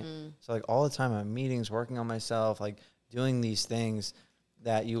 right? So, like, all the time I'm meetings, working on myself, like, doing these things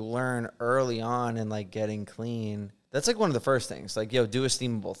that you learn early on and, like, getting clean. That's, like, one of the first things. Like, do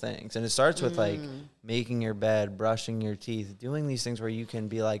esteemable things. And it starts with, like, making your bed, brushing your teeth, doing these things where you can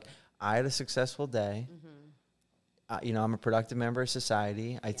be like, I had a successful day. I'm a productive member of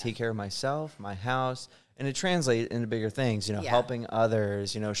society. I take care of myself, my house. And it translates into bigger things, helping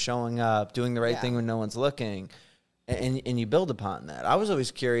others, showing up, doing the right thing when no one's looking. And you build upon that. I was always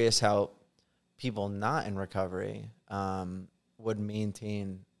curious how people not in recovery would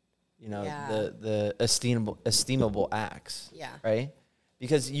maintain, the esteemable acts. Yeah. Right?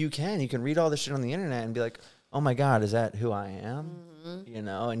 Because you can read all this shit on the internet and be like, oh my God, is that who I am?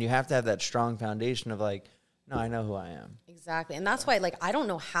 And you have to have that strong foundation of like, no, I know who I am. Exactly. And that's why, like, I don't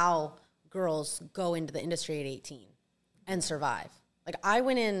know how girls go into the industry at 18 and survive. Like I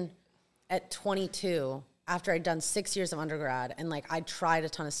went in at 22 after I'd done 6 years of undergrad and like I tried a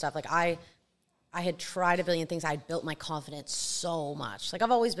ton of stuff. Like I had tried a billion things. I'd built my confidence so much. Like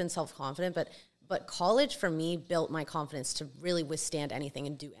I've always been self-confident, but college for me built my confidence to really withstand anything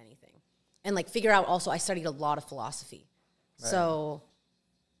and do anything. And like figure out also I studied a lot of philosophy. Right. So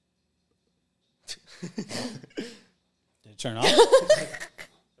did it turn off?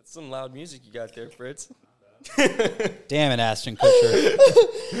 Some loud music you got there, Fritz. Damn it, Ashton Kutcher.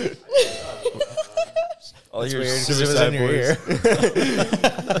 All That's your weird because it was in your ear.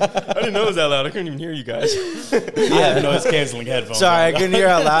 I didn't know it was that loud. I couldn't even hear you guys. I have noise canceling headphones. Sorry, I couldn't hear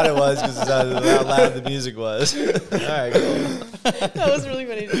how loud it was because how loud the music was. All right, cool. That was really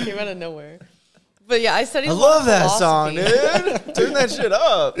funny. It just came out of nowhere. But yeah, I studied. I love that song, dude. Turn that shit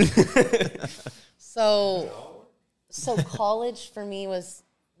up. So college for me was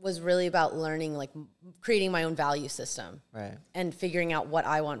really about learning, like creating my own value system, right? And figuring out what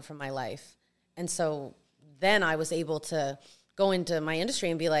I want from my life. And so then I was able to go into my industry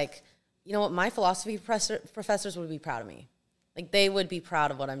and be like, you know what, my philosophy professors would be proud of me. Like, they would be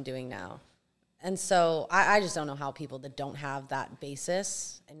proud of what I'm doing now. And so I just don't know how people that don't have that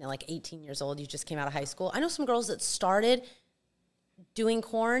basis, and like 18 years old, you just came out of high school. I know some girls that started doing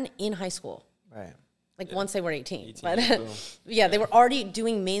corn in high school. Right. Like once they were 18. But yeah, they were already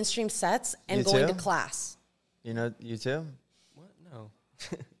doing mainstream sets and going to class. You know, you too? What? No.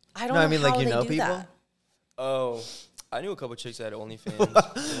 I don't know. I mean, like, you know people? That. Oh, I knew a couple chicks that had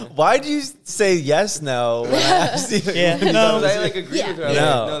OnlyFans. Why do you say yes, no when I asked you? No, I like agree with her.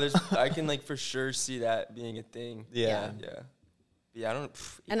 No, I can like for sure see that being a thing. Yeah. I don't.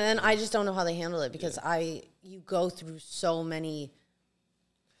 And then I just don't know how they handle it because you go through so many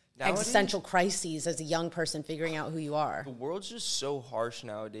existential crises as a young person figuring out who you are. The world's just so harsh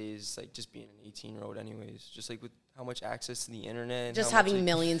nowadays, like just being an 18-year-old anyways. Just like with how much access to the internet. And just having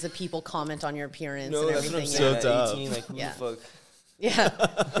millions of people comment on your appearance and everything. That's what I'm saying. At 18, like who the fuck?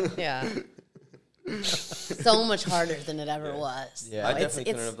 Yeah. So much harder than it ever was. Yeah. I definitely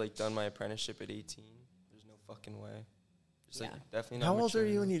couldn't have like done my apprenticeship at 18. There's no fucking way. Just like definitely not. How old were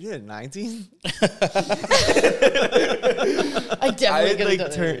you when you did? 19? I definitely could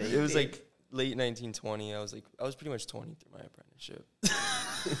have done it. It was like late 1920. I was pretty much 20 through my apprenticeship.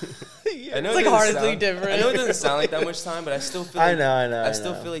 I know it's like hardly different. I know it doesn't sound like that much time, but I still feel like I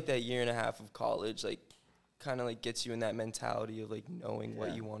still feel like that year and a half of college like kind of like gets you in that mentality of like knowing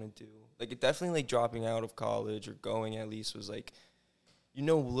what you want to do. Like it definitely like dropping out of college or going at least was like you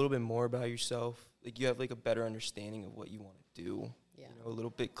know a little bit more about yourself. Like you have like a better understanding of what you want to do. Yeah. You know, a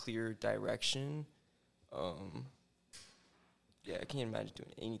little bit clearer direction. I can't imagine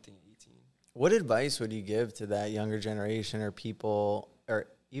doing anything at 18. What advice would you give to that younger generation or people or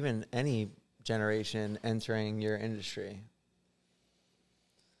even any generation entering your industry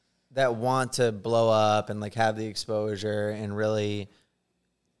that want to blow up and like have the exposure and really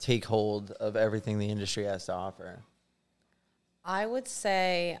take hold of everything the industry has to offer? I would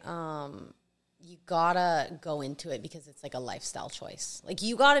say you gotta go into it because it's like a lifestyle choice. Like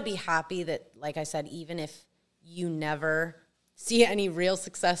you gotta be happy that, like I said, even if you never see any real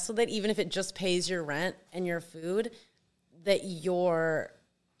success with it, even if it just pays your rent and your food, that you're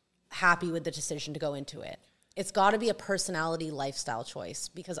happy with the decision to go into it. It's got to be a personality lifestyle choice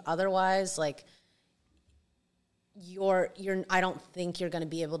because otherwise, like, I don't think you're going to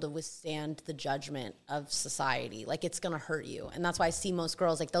be able to withstand the judgment of society. Like, it's going to hurt you. And that's why I see most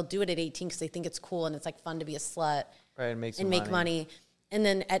girls, like, they'll do it at 18 because they think it's cool and it's, like, fun to be a slut. Right, and make money. And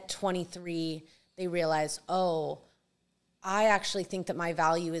then at 23, they realize, oh, I actually think that my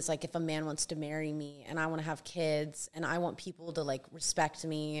value is, like, if a man wants to marry me and I want to have kids and I want people to, like, respect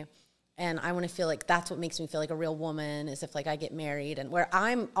me and I want to feel like that's what makes me feel like a real woman is if, like, I get married. And where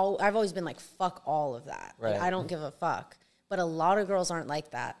I've always been like, fuck all of that. Right. Like, I don't give a fuck. But a lot of girls aren't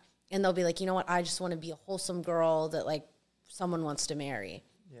like that. And they'll be like, you know what? I just want to be a wholesome girl that, like, someone wants to marry.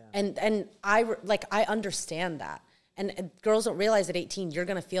 Yeah. And I understand that. And girls don't realize at 18, you're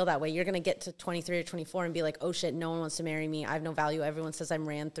going to feel that way. You're going to get to 23 or 24 and be like, oh, shit, no one wants to marry me. I have no value. Everyone says I'm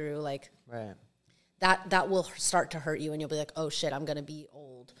ran through. Like, right. That will start to hurt you. And you'll be like, oh, shit, I'm going to be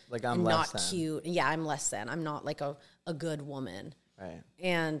old. Like, I'm less not cute. Yeah, I'm less than. I'm not, like, a good woman. Right.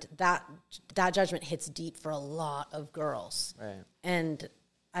 And that judgment hits deep for a lot of girls. Right. And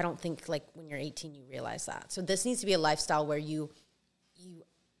I don't think, like, when you're 18, you realize that. So this needs to be a lifestyle where you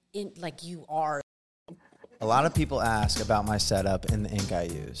are. A lot of people ask about my setup and the ink I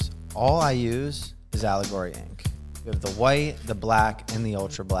use. All I use is Allegory ink. We have the white, the black, and the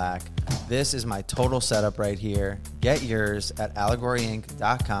ultra black. This is my total setup right here. Get yours at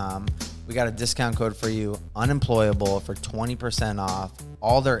allegoryink.com. We got a discount code for you, unemployable, for 20% off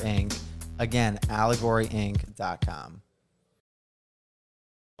all their ink. Again, allegoryink.com.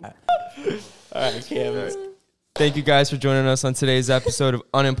 All right, Cam. Thank you guys for joining us on today's episode of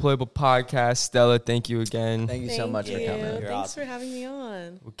Unemployable Podcast. Stella, thank you again. Thank you so much for coming. Thanks awesome. For having me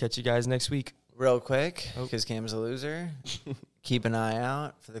on. We'll catch you guys next week. Real quick, because Cam's a loser, keep an eye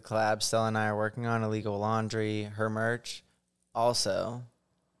out for the collab Stella and I are working on, Illegal Laundry, her merch. Also,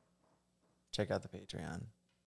 check out the Patreon.